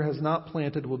Father has not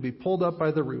planted will be pulled up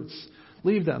by the roots.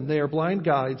 Leave them. They are blind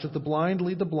guides. If the blind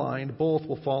lead the blind, both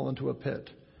will fall into a pit."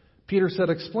 Peter said,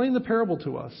 "Explain the parable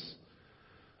to us."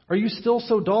 "Are you still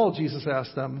so dull?" Jesus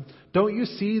asked them. "Don't you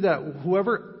see that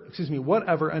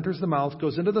whatever enters the mouth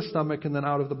goes into the stomach and then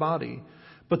out of the body?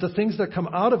 But the things that come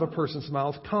out of a person's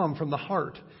mouth come from the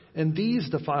heart, and these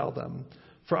defile them.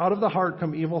 For out of the heart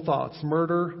come evil thoughts,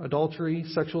 murder, adultery,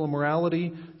 sexual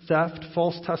immorality, theft,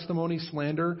 false testimony,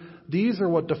 slander. These are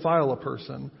what defile a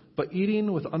person, but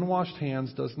eating with unwashed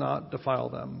hands does not defile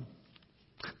them."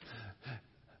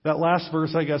 That last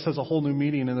verse, I guess, has a whole new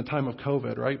meaning in the time of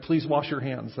COVID, right? Please wash your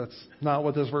hands. That's not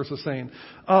what this verse is saying.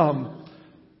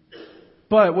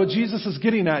 But what Jesus is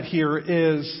getting at here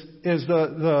is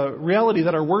the reality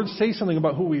that our words say something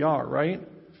about who we are, right?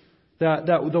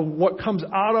 That what comes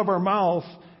out of our mouth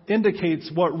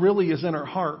indicates what really is in our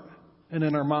heart and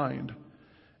in our mind.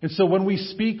 And so when we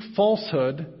speak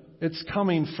falsehood, it's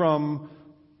coming from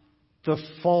the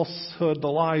falsehood,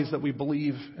 the lies that we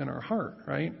believe in our heart,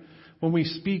 right? When we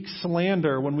speak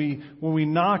slander, when we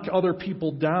knock other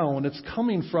people down, it's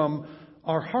coming from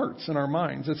our hearts and our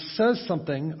minds. It says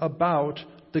something about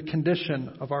the condition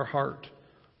of our heart.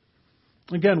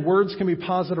 Again, words can be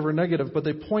positive or negative, but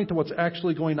they point to what's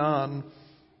actually going on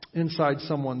inside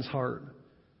someone's heart.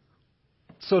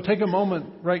 So take a moment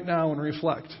right now and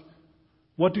reflect.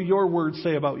 What do your words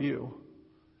say about you?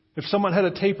 If someone had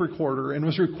a tape recorder and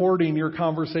was recording your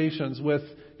conversations with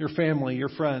your family, your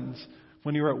friends,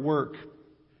 when you were at work,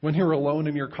 when you were alone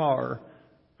in your car,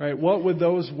 right? What would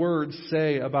those words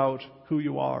say about who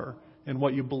you are and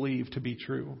what you believe to be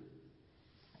true?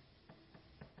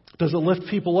 Does it lift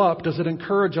people up? Does it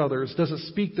encourage others? Does it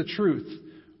speak the truth?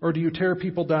 Or do you tear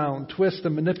people down, twist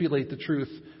and manipulate the truth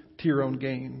to your own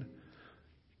gain?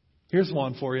 Here's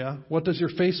one for you. What does your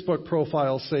Facebook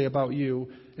profile say about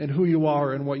you and who you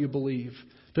are and what you believe?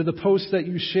 Do the posts that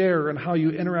you share and how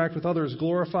you interact with others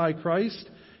glorify Christ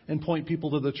and point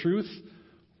people to the truth?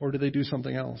 Or do they do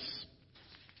something else?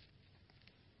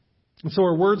 And so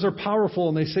our words are powerful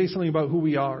and they say something about who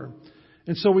we are.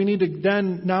 And so we need to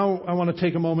now I want to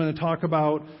take a moment and talk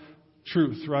about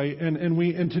truth, right?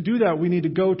 And to do that, we need to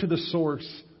go to the source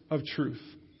of truth.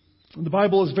 The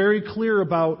Bible is very clear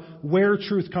about where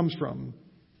truth comes from.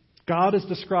 God is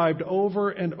described over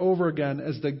and over again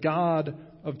as the God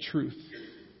of truth.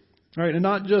 Right? And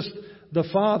not just the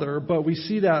Father, but we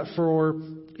see that for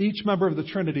each member of the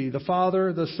Trinity, the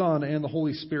Father, the Son, and the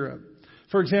Holy Spirit.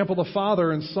 For example, the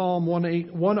Father in Psalm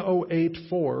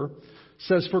 108:4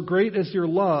 says, "For great is your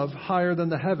love, higher than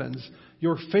the heavens.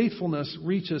 Your faithfulness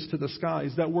reaches to the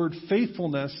skies." That word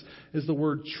faithfulness is the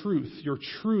word truth. Your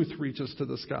truth reaches to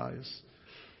the skies.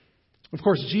 Of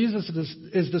course, Jesus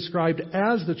is described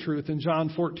as the truth in John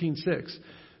 14:6.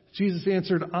 Jesus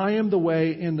answered, "I am the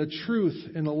way and the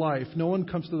truth and the life. No one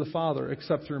comes to the Father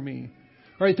except through me."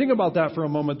 All right, think about that for a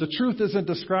moment. The truth isn't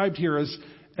described here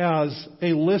as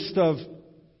a list of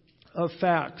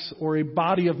facts or a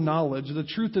body of knowledge. The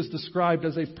truth is described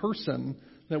as a person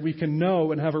that we can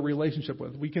know and have a relationship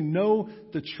with. We can know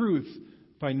the truth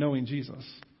by knowing Jesus.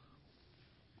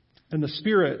 And the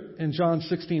Spirit in John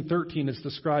 16:13 is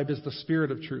described as the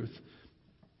Spirit of truth.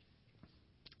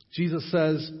 Jesus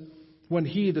says, when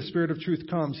He, the Spirit of truth,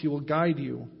 comes, He will guide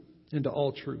you into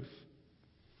all truth.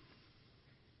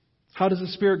 How does the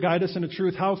Spirit guide us into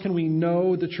truth? How can we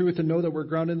know the truth and know that we're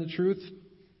grounded in the truth?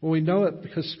 Well, we know it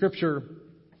because Scripture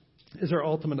is our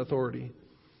ultimate authority.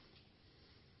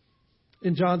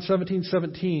 In John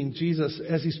 17:17, Jesus,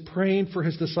 as He's praying for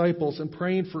His disciples and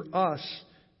praying for us,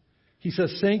 He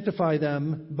says, "Sanctify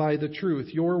them by the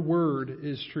truth. Your word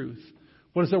is truth."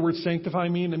 What does that word sanctify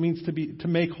mean? It means to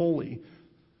make holy.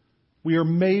 We are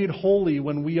made holy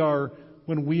when we are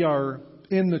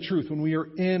in the truth, when we are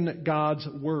in God's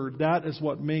word. That is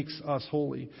what makes us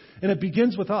holy. And it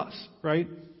begins with us, right?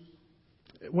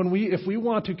 If we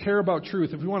want to care about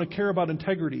truth, if we want to care about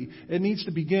integrity, it needs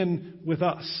to begin with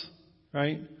us,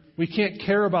 right? We can't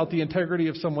care about the integrity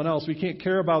of someone else. We can't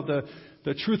care about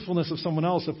the truthfulness of someone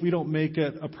else if we don't make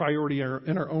it a priority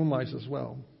in our own lives as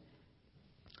well.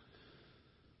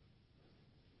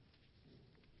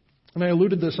 And I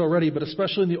alluded to this already, but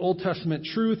especially in the Old Testament,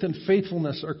 truth and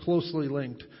faithfulness are closely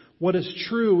linked. What is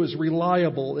true is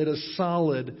reliable, it is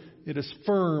solid, it is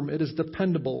firm, it is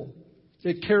dependable.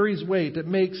 It carries weight.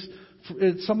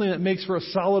 It's something that makes for a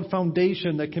solid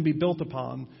foundation that can be built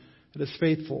upon. It is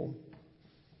faithful.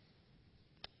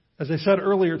 As I said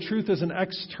earlier, truth is an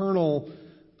external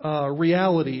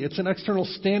reality. It's an external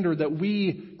standard that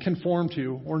we conform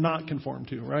to or not conform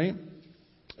to, right?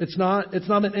 It's not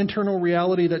an internal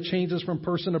reality that changes from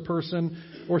person to person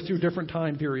or through different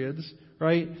time periods,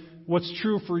 right? What's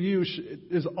true for you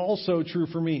is also true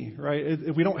for me,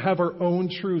 right? We don't have our own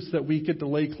truths that we get to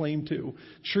lay claim to.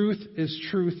 Truth is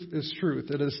truth is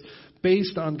truth. It is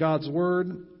based on God's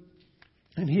word,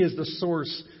 and He is the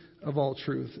source of all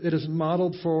truth. It is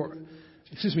modeled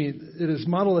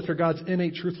after God's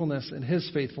innate truthfulness and His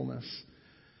faithfulness.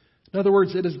 In other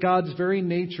words, it is God's very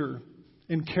nature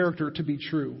and character to be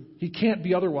true. He can't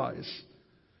be otherwise.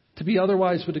 To be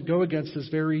otherwise would go against His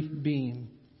very being.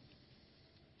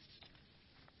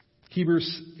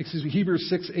 Hebrews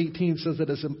 6:18 says that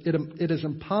it is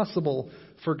impossible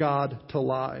for God to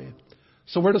lie.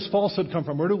 So where does falsehood come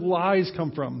from? Where do lies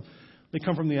come from? They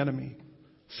come from the enemy.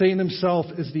 Satan himself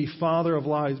is the father of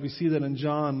lies. We see that in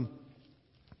John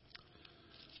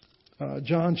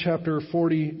chapter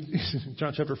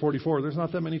 44. There's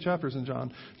not that many chapters in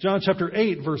John. John chapter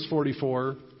 8, verse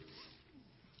 44.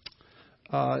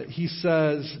 He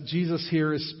says, Jesus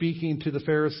here is speaking to the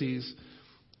Pharisees.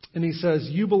 And He says,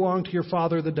 "You belong to your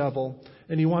father, the devil,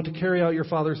 and you want to carry out your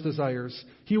father's desires.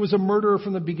 He was a murderer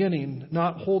from the beginning,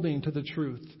 not holding to the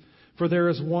truth. For there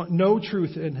is no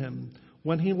truth in him.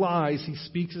 When he lies, he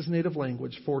speaks his native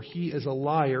language, for he is a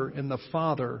liar and the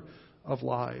father of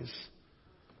lies."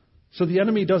 So the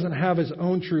enemy doesn't have his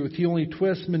own truth. He only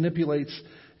twists, manipulates,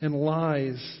 and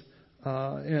lies.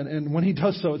 And when he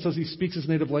does so, it says he speaks his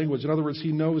native language. In other words,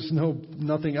 he knows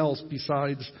nothing else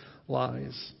besides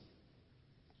lies.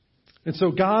 And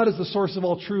so God is the source of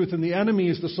all truth, and the enemy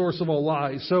is the source of all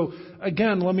lies. So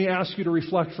again, let me ask you to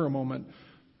reflect for a moment.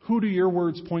 Who do your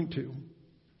words point to?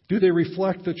 Do they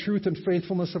reflect the truth and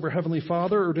faithfulness of our Heavenly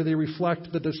Father, or do they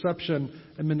reflect the deception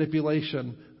and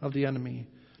manipulation of the enemy?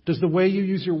 Does the way you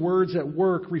use your words at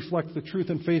work reflect the truth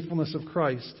and faithfulness of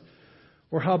Christ?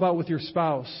 Or how about with your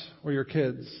spouse or your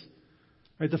kids?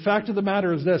 Right, the fact of the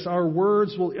matter is this: our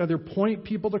words will either point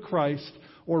people to Christ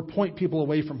or point people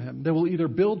away from Him. They will either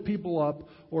build people up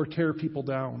or tear people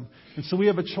down. And so we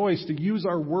have a choice to use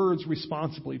our words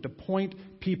responsibly, to point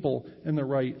people in the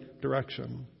right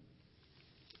direction.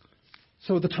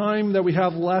 So the time that we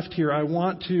have left here, I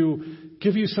want to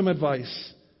give you some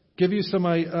advice. Give you some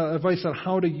advice on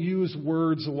how to use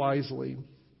words wisely.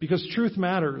 Because truth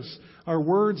matters. Our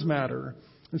words matter.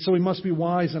 And so we must be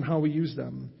wise in how we use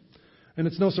them. And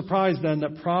it's no surprise then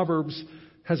that Proverbs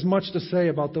has much to say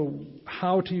about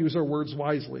how to use our words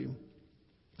wisely.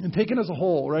 And taken as a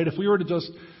whole, right,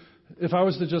 if I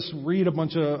was to just read a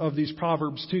bunch of these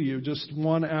Proverbs to you, just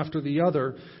one after the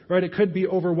other, right, it could be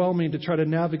overwhelming to try to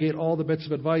navigate all the bits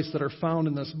of advice that are found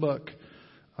in this book.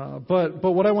 But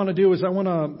what I want to do is I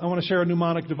want to share a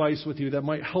mnemonic device with you that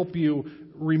might help you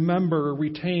remember,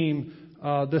 retain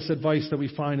this advice that we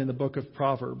find in the book of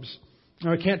Proverbs.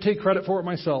 Now, I can't take credit for it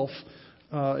myself.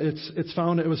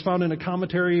 It was found in a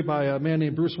commentary by a man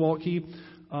named Bruce Waltke.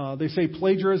 They say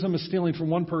plagiarism is stealing from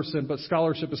one person, but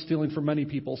scholarship is stealing from many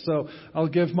people. So I'll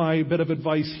give my bit of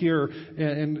advice here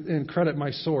and credit my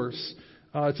source.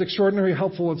 It's extraordinarily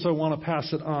helpful, and so I want to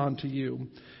pass it on to you.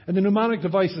 And the mnemonic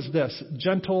device is this: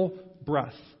 gentle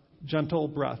breath. Gentle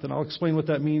breath. And I'll explain what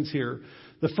that means here.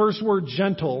 The first word,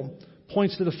 gentle,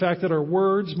 points to the fact that our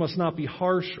words must not be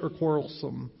harsh or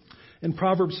quarrelsome. In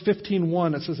Proverbs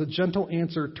 15:1, it says, "A gentle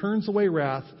answer turns away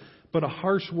wrath, but a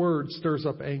harsh word stirs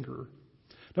up anger."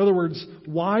 In other words,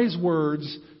 wise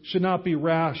words should not be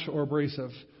rash or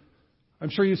abrasive. I'm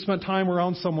sure you spent time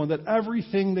around someone that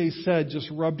everything they said just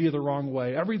rubbed you the wrong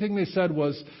way. Everything they said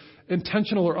was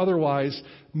intentional or otherwise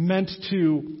meant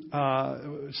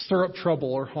to stir up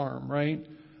trouble or harm, right?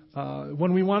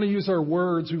 When we want to use our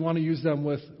words, we want to use them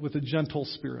with a gentle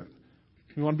spirit.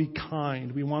 We want to be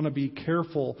kind. We want to be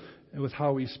careful with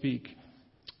how we speak.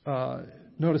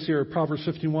 Notice here, Proverbs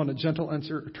 15:1, a gentle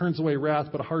answer turns away wrath,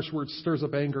 but a harsh word stirs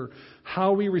up anger.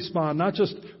 How we respond, not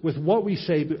just with what we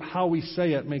say, but how we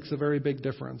say it makes a very big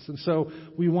difference. And so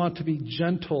we want to be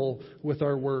gentle with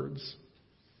our words.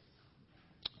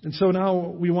 And so now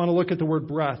we want to look at the word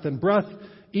breath. And breath,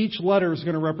 each letter is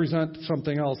going to represent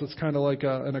something else. It's kind of like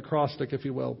an acrostic, if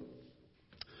you will.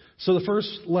 So the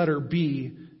first letter,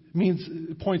 B,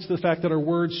 points to the fact that our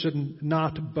words should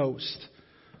not boast.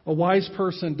 A wise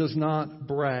person does not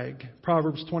brag.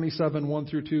 Proverbs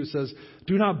 27:1-2 says,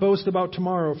 "Do not boast about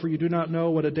tomorrow, for you do not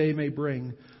know what a day may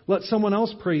bring. Let someone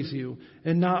else praise you,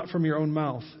 and not from your own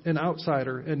mouth, an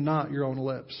outsider, and not your own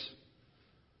lips."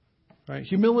 Right?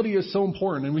 Humility is so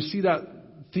important, and we see that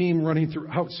theme running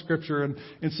throughout Scripture.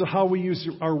 And so how we use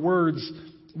our words,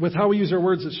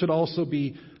 it should also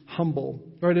be humble.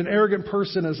 Right? An arrogant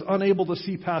person is unable to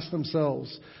see past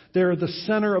themselves. They're the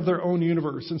center of their own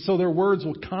universe. And so their words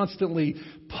will constantly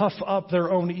puff up their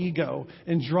own ego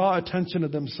and draw attention to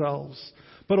themselves.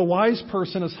 But a wise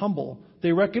person is humble.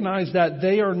 They recognize that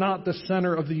they are not the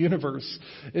center of the universe.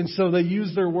 And so they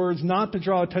use their words not to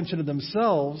draw attention to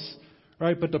themselves,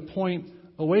 right, but to point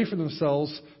away from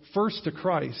themselves first to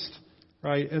Christ,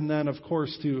 right, and then, of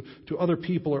course, to other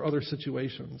people or other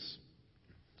situations.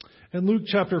 In Luke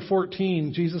chapter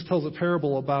 14, Jesus tells a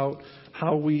parable about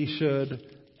how we should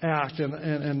act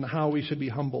and how we should be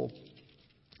humble.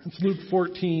 It's Luke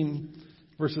 14,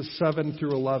 verses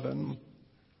 7-11.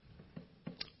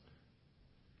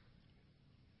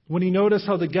 When he noticed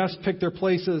how the guests picked their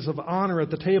places of honor at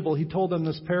the table, he told them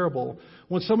this parable.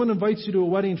 "When someone invites you to a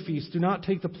wedding feast, do not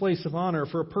take the place of honor,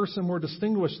 for a person more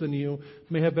distinguished than you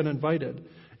may have been invited.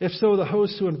 If so, the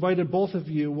host who invited both of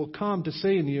you will come to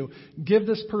say to you, 'Give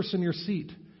this person your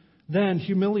seat.' Then,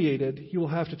 humiliated, you will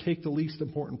have to take the least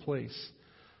important place.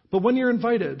 But when you're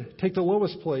invited, take the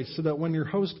lowest place, so that when your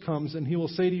host comes and he will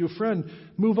say to you, 'Friend,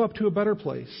 move up to a better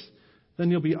place,' then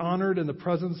you'll be honored in the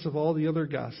presence of all the other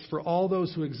guests. For all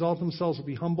those who exalt themselves will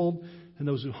be humbled, and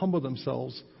those who humble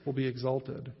themselves will be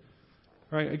exalted."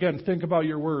 Right? Again, think about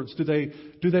your words. Do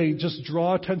they just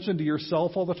draw attention to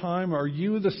yourself all the time? Are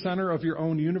you the center of your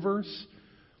own universe?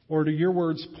 Or do your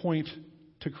words point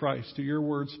to Christ? Do your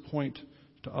words point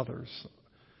to others?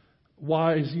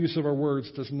 Wise use of our words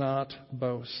does not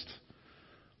boast.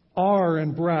 R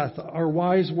and breath. Our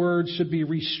wise words should be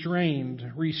restrained.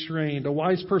 Restrained. A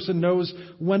wise person knows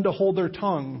when to hold their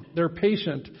tongue. They're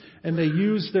patient, and they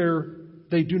use their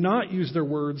They do not use their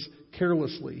words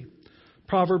carelessly.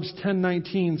 Proverbs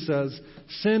 10:19 says,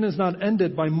 "Sin is not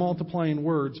ended by multiplying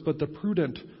words, but the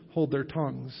prudent hold their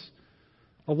tongues."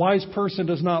 A wise person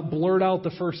does not blurt out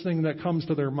the first thing that comes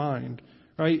to their mind,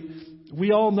 right?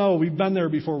 We all know, we've been there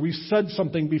before. We've said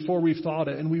something before we've thought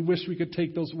it, and we wish we could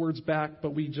take those words back,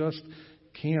 but we just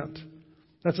can't.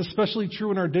 That's especially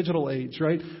true in our digital age,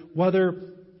 right?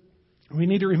 We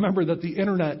need to remember that the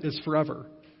internet is forever,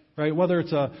 right? Whether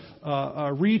it's a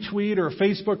retweet or a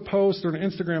Facebook post or an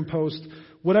Instagram post,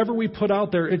 whatever we put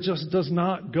out there, it just does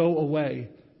not go away.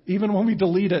 Even when we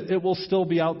delete it, it will still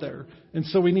be out there. And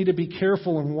so we need to be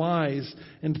careful and wise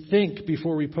and think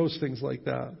before we post things like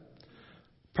that.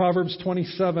 Proverbs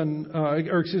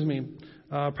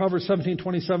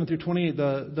 17:27 through 28,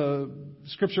 the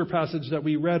scripture passage that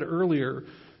we read earlier,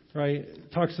 right,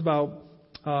 talks about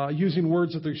using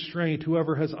words with restraint.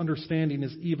 Whoever has understanding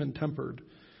is even-tempered.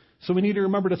 So we need to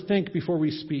remember to think before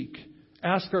we speak.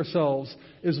 Ask ourselves,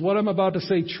 is what I'm about to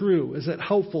say true? Is it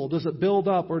helpful? Does it build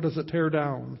up or does it tear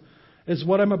down? Is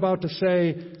what I'm about to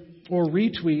say or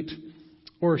retweet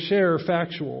or share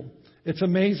factual? It's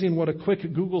amazing what a quick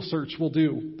Google search will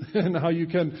do and how you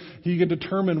can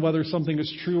determine whether something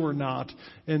is true or not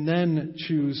and then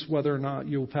choose whether or not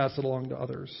you'll pass it along to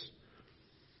others.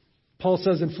 Paul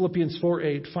says in Philippians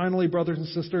 4:8, "Finally, brothers and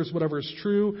sisters, whatever is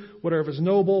true, whatever is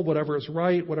noble, whatever is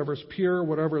right, whatever is pure,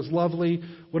 whatever is lovely,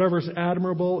 whatever is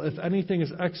admirable, if anything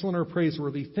is excellent or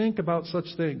praiseworthy, think about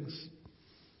such things."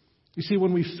 You see,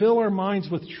 when we fill our minds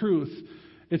with truth,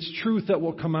 it's truth that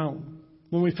will come out.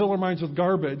 When we fill our minds with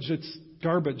garbage, it's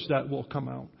garbage that will come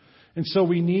out. And so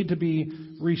we need to be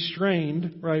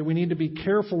restrained, right? We need to be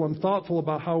careful and thoughtful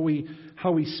about how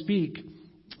we speak.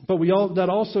 But that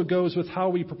also goes with how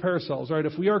we prepare ourselves, right?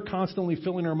 If we are constantly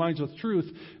filling our minds with truth,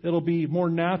 it'll be more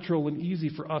natural and easy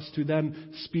for us to then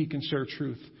speak and share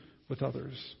truth with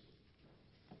others.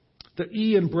 The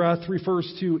E in breath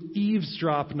refers to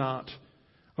eavesdrop not.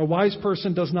 A wise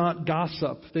person does not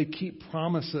gossip. They keep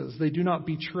promises. They do not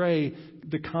betray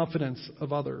the confidence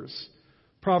of others.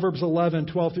 Proverbs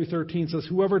 11:12 through 13 says,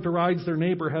 "Whoever derides their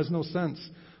neighbor has no sense,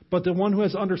 but the one who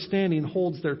has understanding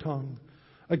holds their tongue.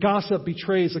 A gossip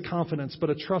betrays a confidence, but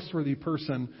a trustworthy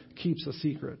person keeps a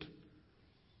secret."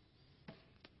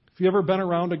 Have you ever been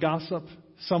around a gossip?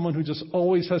 Someone who just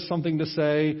always has something to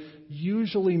say,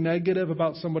 usually negative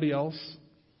about somebody else?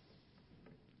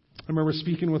 I remember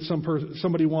speaking with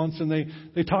somebody once, and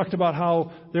they talked about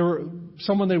how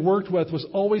someone they worked with was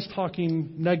always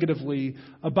talking negatively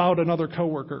about another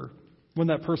coworker when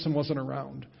that person wasn't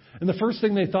around. And the first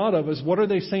thing they thought of is, what are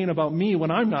they saying about me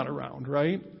when I'm not around,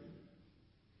 right?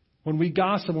 When we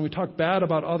gossip, when we talk bad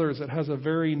about others, it has a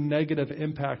very negative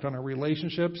impact on our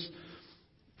relationships,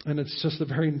 and it's just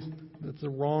it's the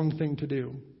wrong thing to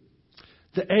do.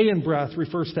 The A in breath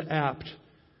refers to apt.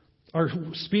 Our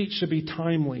speech should be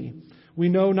timely. We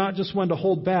know not just when to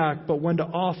hold back, but when to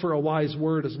offer a wise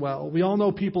word as well. We all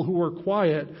know people who are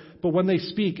quiet, but when they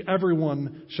speak,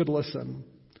 everyone should listen.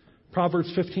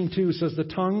 Proverbs 15:2 says, "The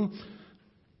tongue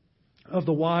of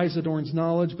the wise adorns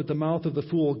knowledge, but the mouth of the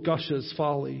fool gushes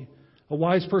folly." A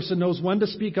wise person knows when to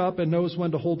speak up and knows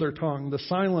when to hold their tongue. The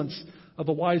silence of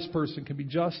a wise person can be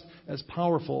just as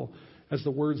powerful as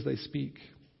the words they speak.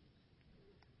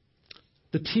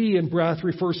 The T in breath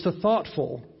refers to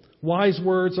thoughtful. Wise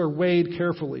words are weighed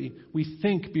carefully. We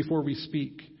think before we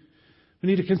speak. We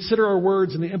need to consider our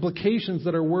words and the implications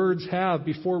that our words have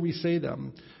before we say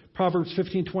them. Proverbs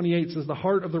 15:28 says, "The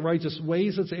heart of the righteous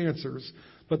weighs its answers,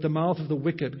 but the mouth of the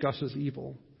wicked gushes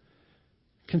evil."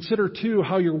 Consider, too,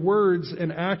 how your words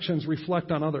and actions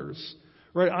reflect on others.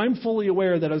 Right? I'm fully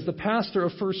aware that as the pastor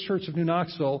of First Church of New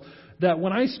Knoxville, that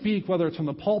when I speak, whether it's from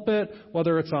the pulpit,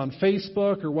 whether it's on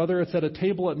Facebook, or whether it's at a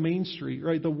table at Main Street,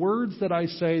 right, the words that I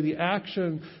say, the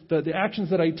actions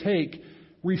that I take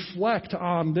reflect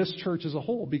on this church as a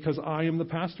whole, because I am the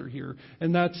pastor here.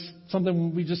 And that's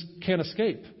something we just can't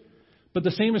escape. But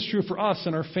the same is true for us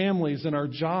and our families and our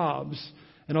jobs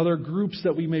and other groups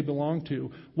that we may belong to.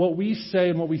 What we say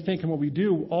and what we think and what we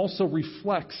do also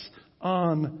reflects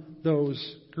on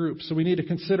those groups. So we need to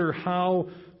consider how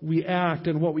we act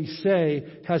and what we say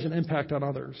has an impact on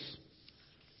others.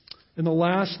 In the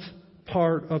last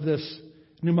part of this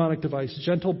mnemonic device,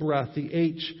 gentle breath, the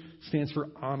H stands for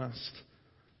honest.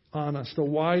 Honest. A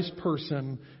wise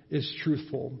person is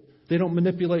truthful. They don't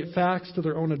manipulate facts to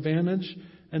their own advantage,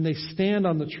 and they stand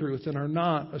on the truth and are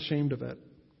not ashamed of it.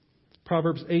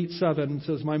 Proverbs 8:7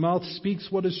 says, "My mouth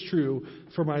speaks what is true,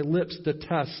 for my lips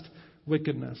detest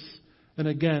wickedness." And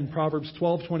again, Proverbs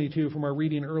 12:22 from our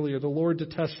reading earlier, "The Lord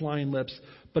detests lying lips,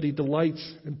 but He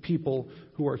delights in people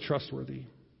who are trustworthy."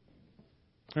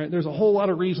 Right? There's a whole lot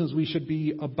of reasons we should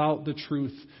be about the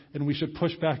truth and we should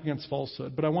push back against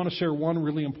falsehood. But I want to share one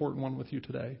really important one with you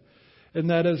today. And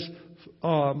that is,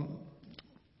 that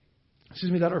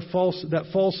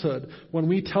falsehood, when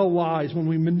we tell lies, when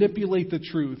we manipulate the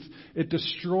truth, it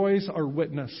destroys our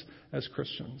witness as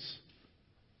Christians.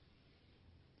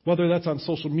 Whether that's on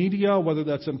social media, whether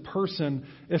that's in person,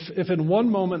 if in one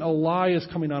moment a lie is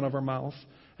coming out of our mouth,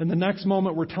 and the next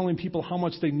moment we're telling people how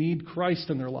much they need Christ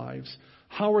in their lives,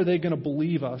 how are they going to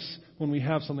believe us when we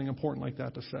have something important like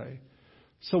that to say?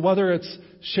 So whether it's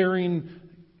sharing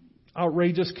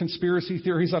outrageous conspiracy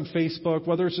theories on Facebook,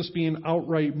 whether it's just being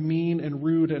outright mean and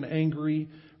rude and angry,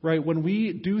 right? When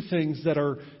we do things that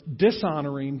are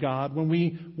dishonoring God, when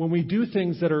we do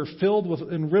things that are filled with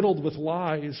and riddled with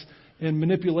lies and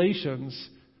manipulations,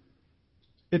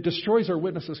 it destroys our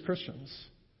witness as Christians.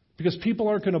 Because people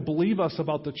aren't going to believe us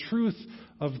about the truth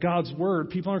of God's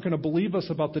Word. People aren't going to believe us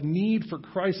about the need for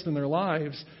Christ in their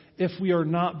lives if we are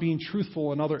not being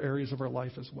truthful in other areas of our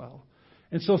life as well.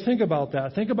 And so think about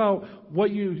that. Think about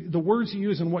the words you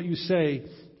use and what you say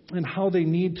and how they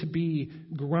need to be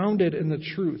grounded in the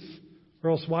truth. Or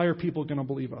else why are people going to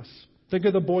believe us? Think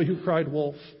of the boy who cried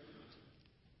wolf.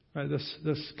 Right,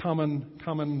 this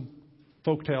common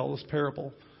folktale, this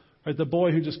parable. Right, the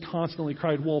boy who just constantly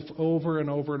cried wolf over and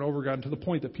over and over again to the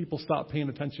point that people stopped paying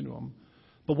attention to him.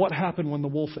 But what happened when the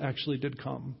wolf actually did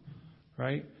come?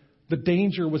 Right? The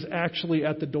danger was actually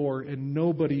at the door and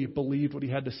nobody believed what he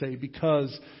had to say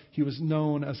because he was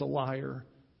known as a liar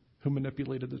who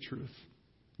manipulated the truth.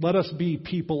 Let us be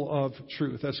people of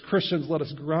truth. As Christians, let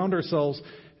us ground ourselves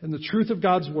in the truth of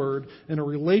God's Word, in a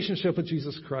relationship with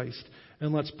Jesus Christ,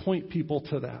 and let's point people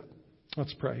to that.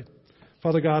 Let's pray.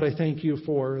 Father God, I thank you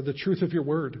for the truth of your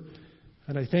Word.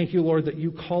 And I thank you, Lord, that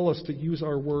you call us to use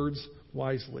our words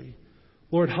wisely.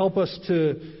 Lord, help us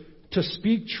to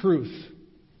speak truth.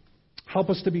 Help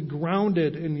us to be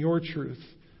grounded in your truth.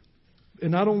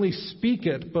 And not only speak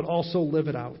it, but also live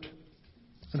it out.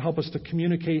 And help us to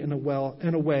communicate in a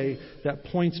way that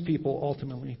points people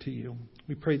ultimately to you.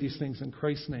 We pray these things in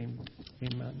Christ's name.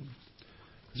 Amen.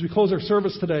 As we close our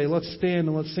service today, let's stand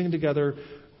and let's sing together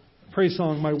praise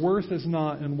song, My Worth Is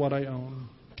Not in What I Own.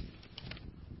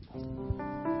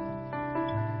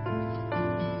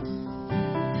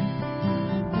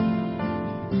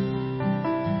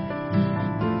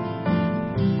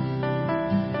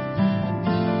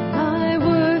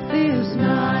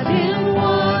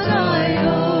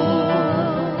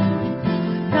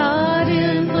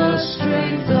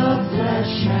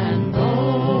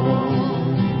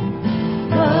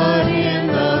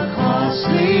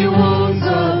 Wounds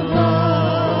of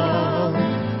love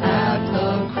at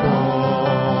the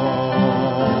cross.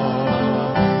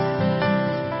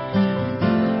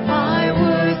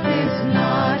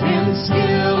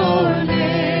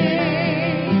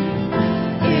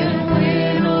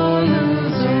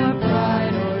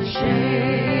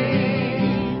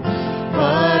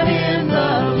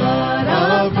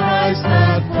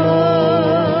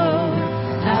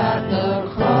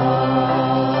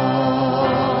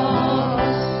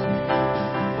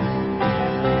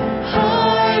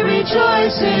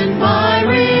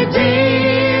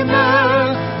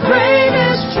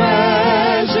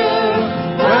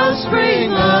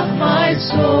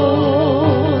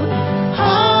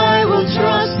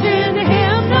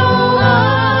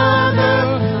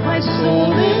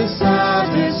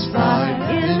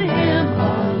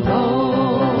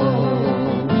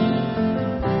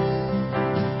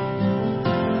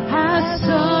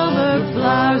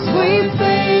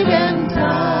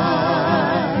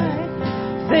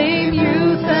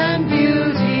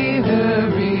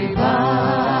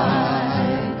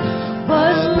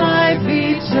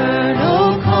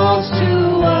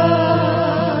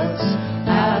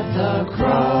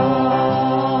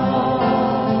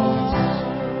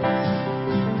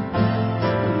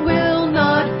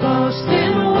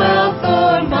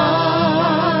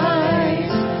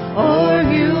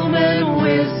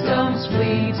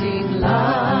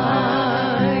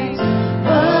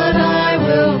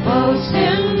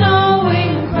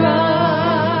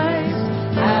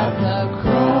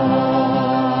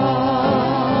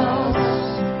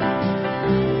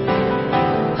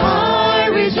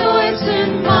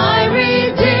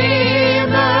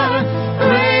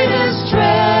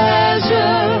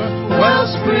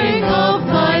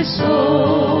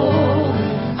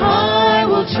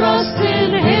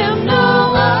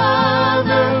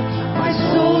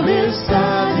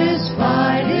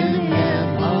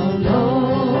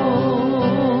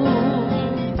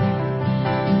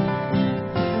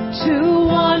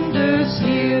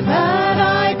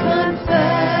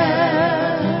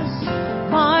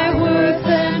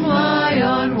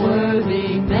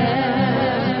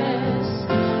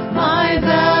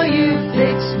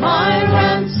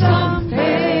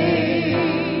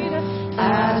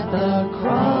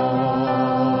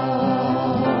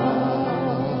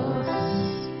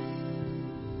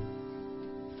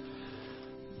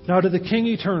 Now to the King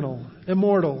eternal,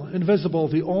 immortal, invisible,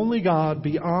 the only God,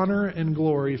 be honor and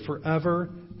glory forever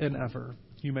and ever.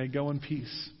 You may go in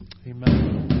peace.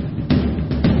 Amen.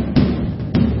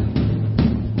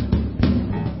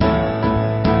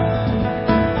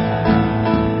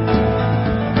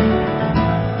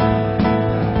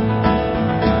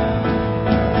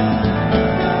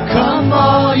 Come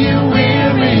all you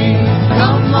weary,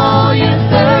 come all you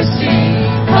thirsty,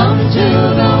 come to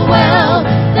the well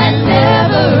that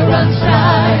never runs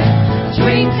dry.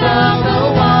 Drink of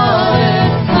the water,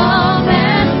 come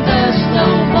and thirst no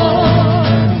more.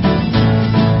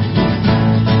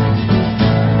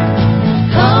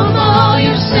 Come all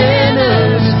you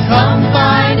sinners, come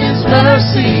find His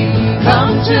mercy.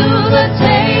 Come to the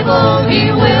table,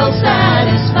 He will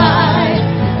satisfy.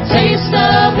 Taste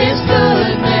of His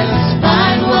goodness,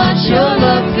 find what you're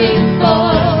looking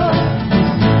for.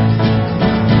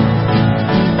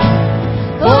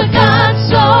 For God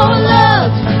so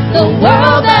loved the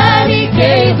world that He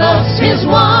gave us His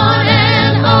one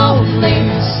and only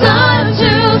Son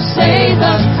to save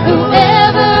us.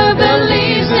 Whoever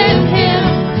believes in Him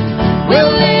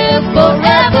will live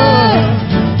forever.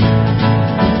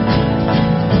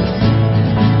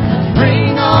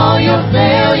 Bring all your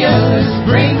failures,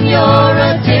 bring your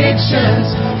addictions,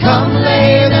 come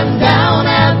lay them down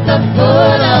at the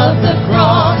foot of the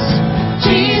cross.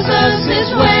 Jesus is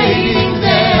waiting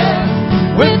there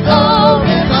with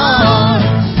open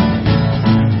arms.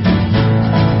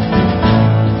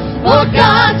 For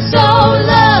God so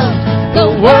loved the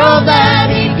world that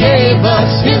He gave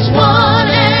us His one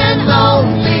and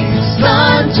only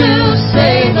Son to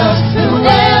save us.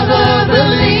 Whoever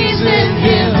believes in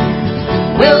Him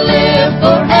will live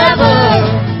forever.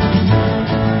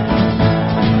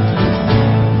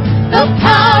 The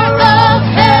power of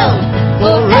hell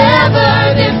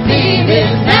forever defeated.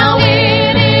 Now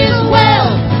it is well.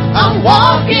 I'm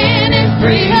walking in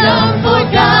freedom. For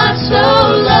God so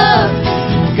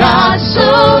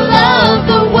loved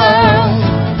the world.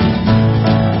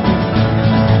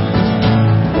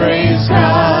 Praise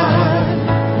God,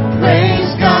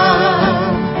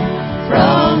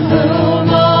 from whom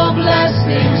all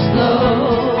blessings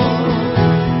flow.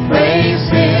 Praise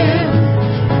Him,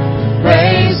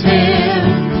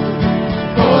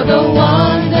 for the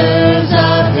wonders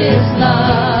of His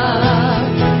love.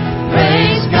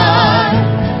 Praise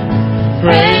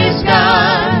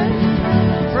God,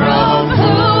 from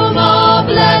whom all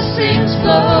blessings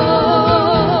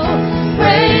flow.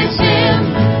 Praise Him,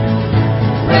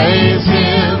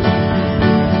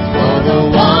 for the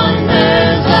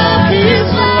wonders of His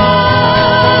love.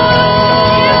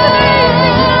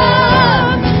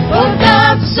 For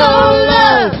God so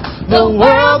loved the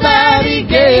world that He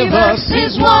gave us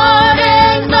His one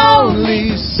and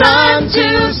only Son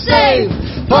to save.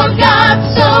 For God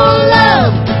so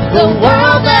loved the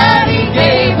world that He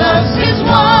gave us His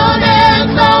one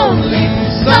and only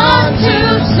Son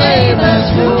to save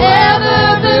us.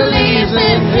 Whoever believes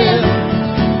in Him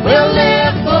will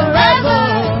live forever.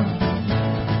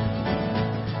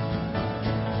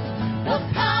 The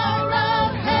power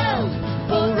of hell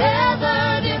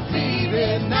forever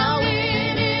defeated. Now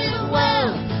it is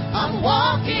well. I'm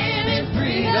walking in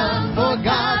freedom. For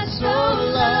God so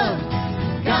loved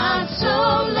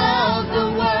the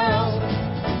world.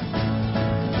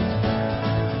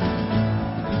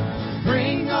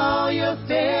 Bring all your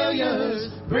failures,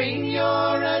 bring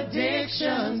your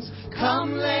addictions,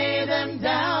 come lay them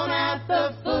down at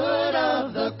the foot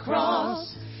of the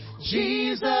cross.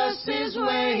 Jesus is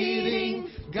waiting.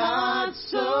 God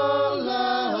so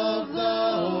loved the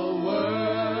world.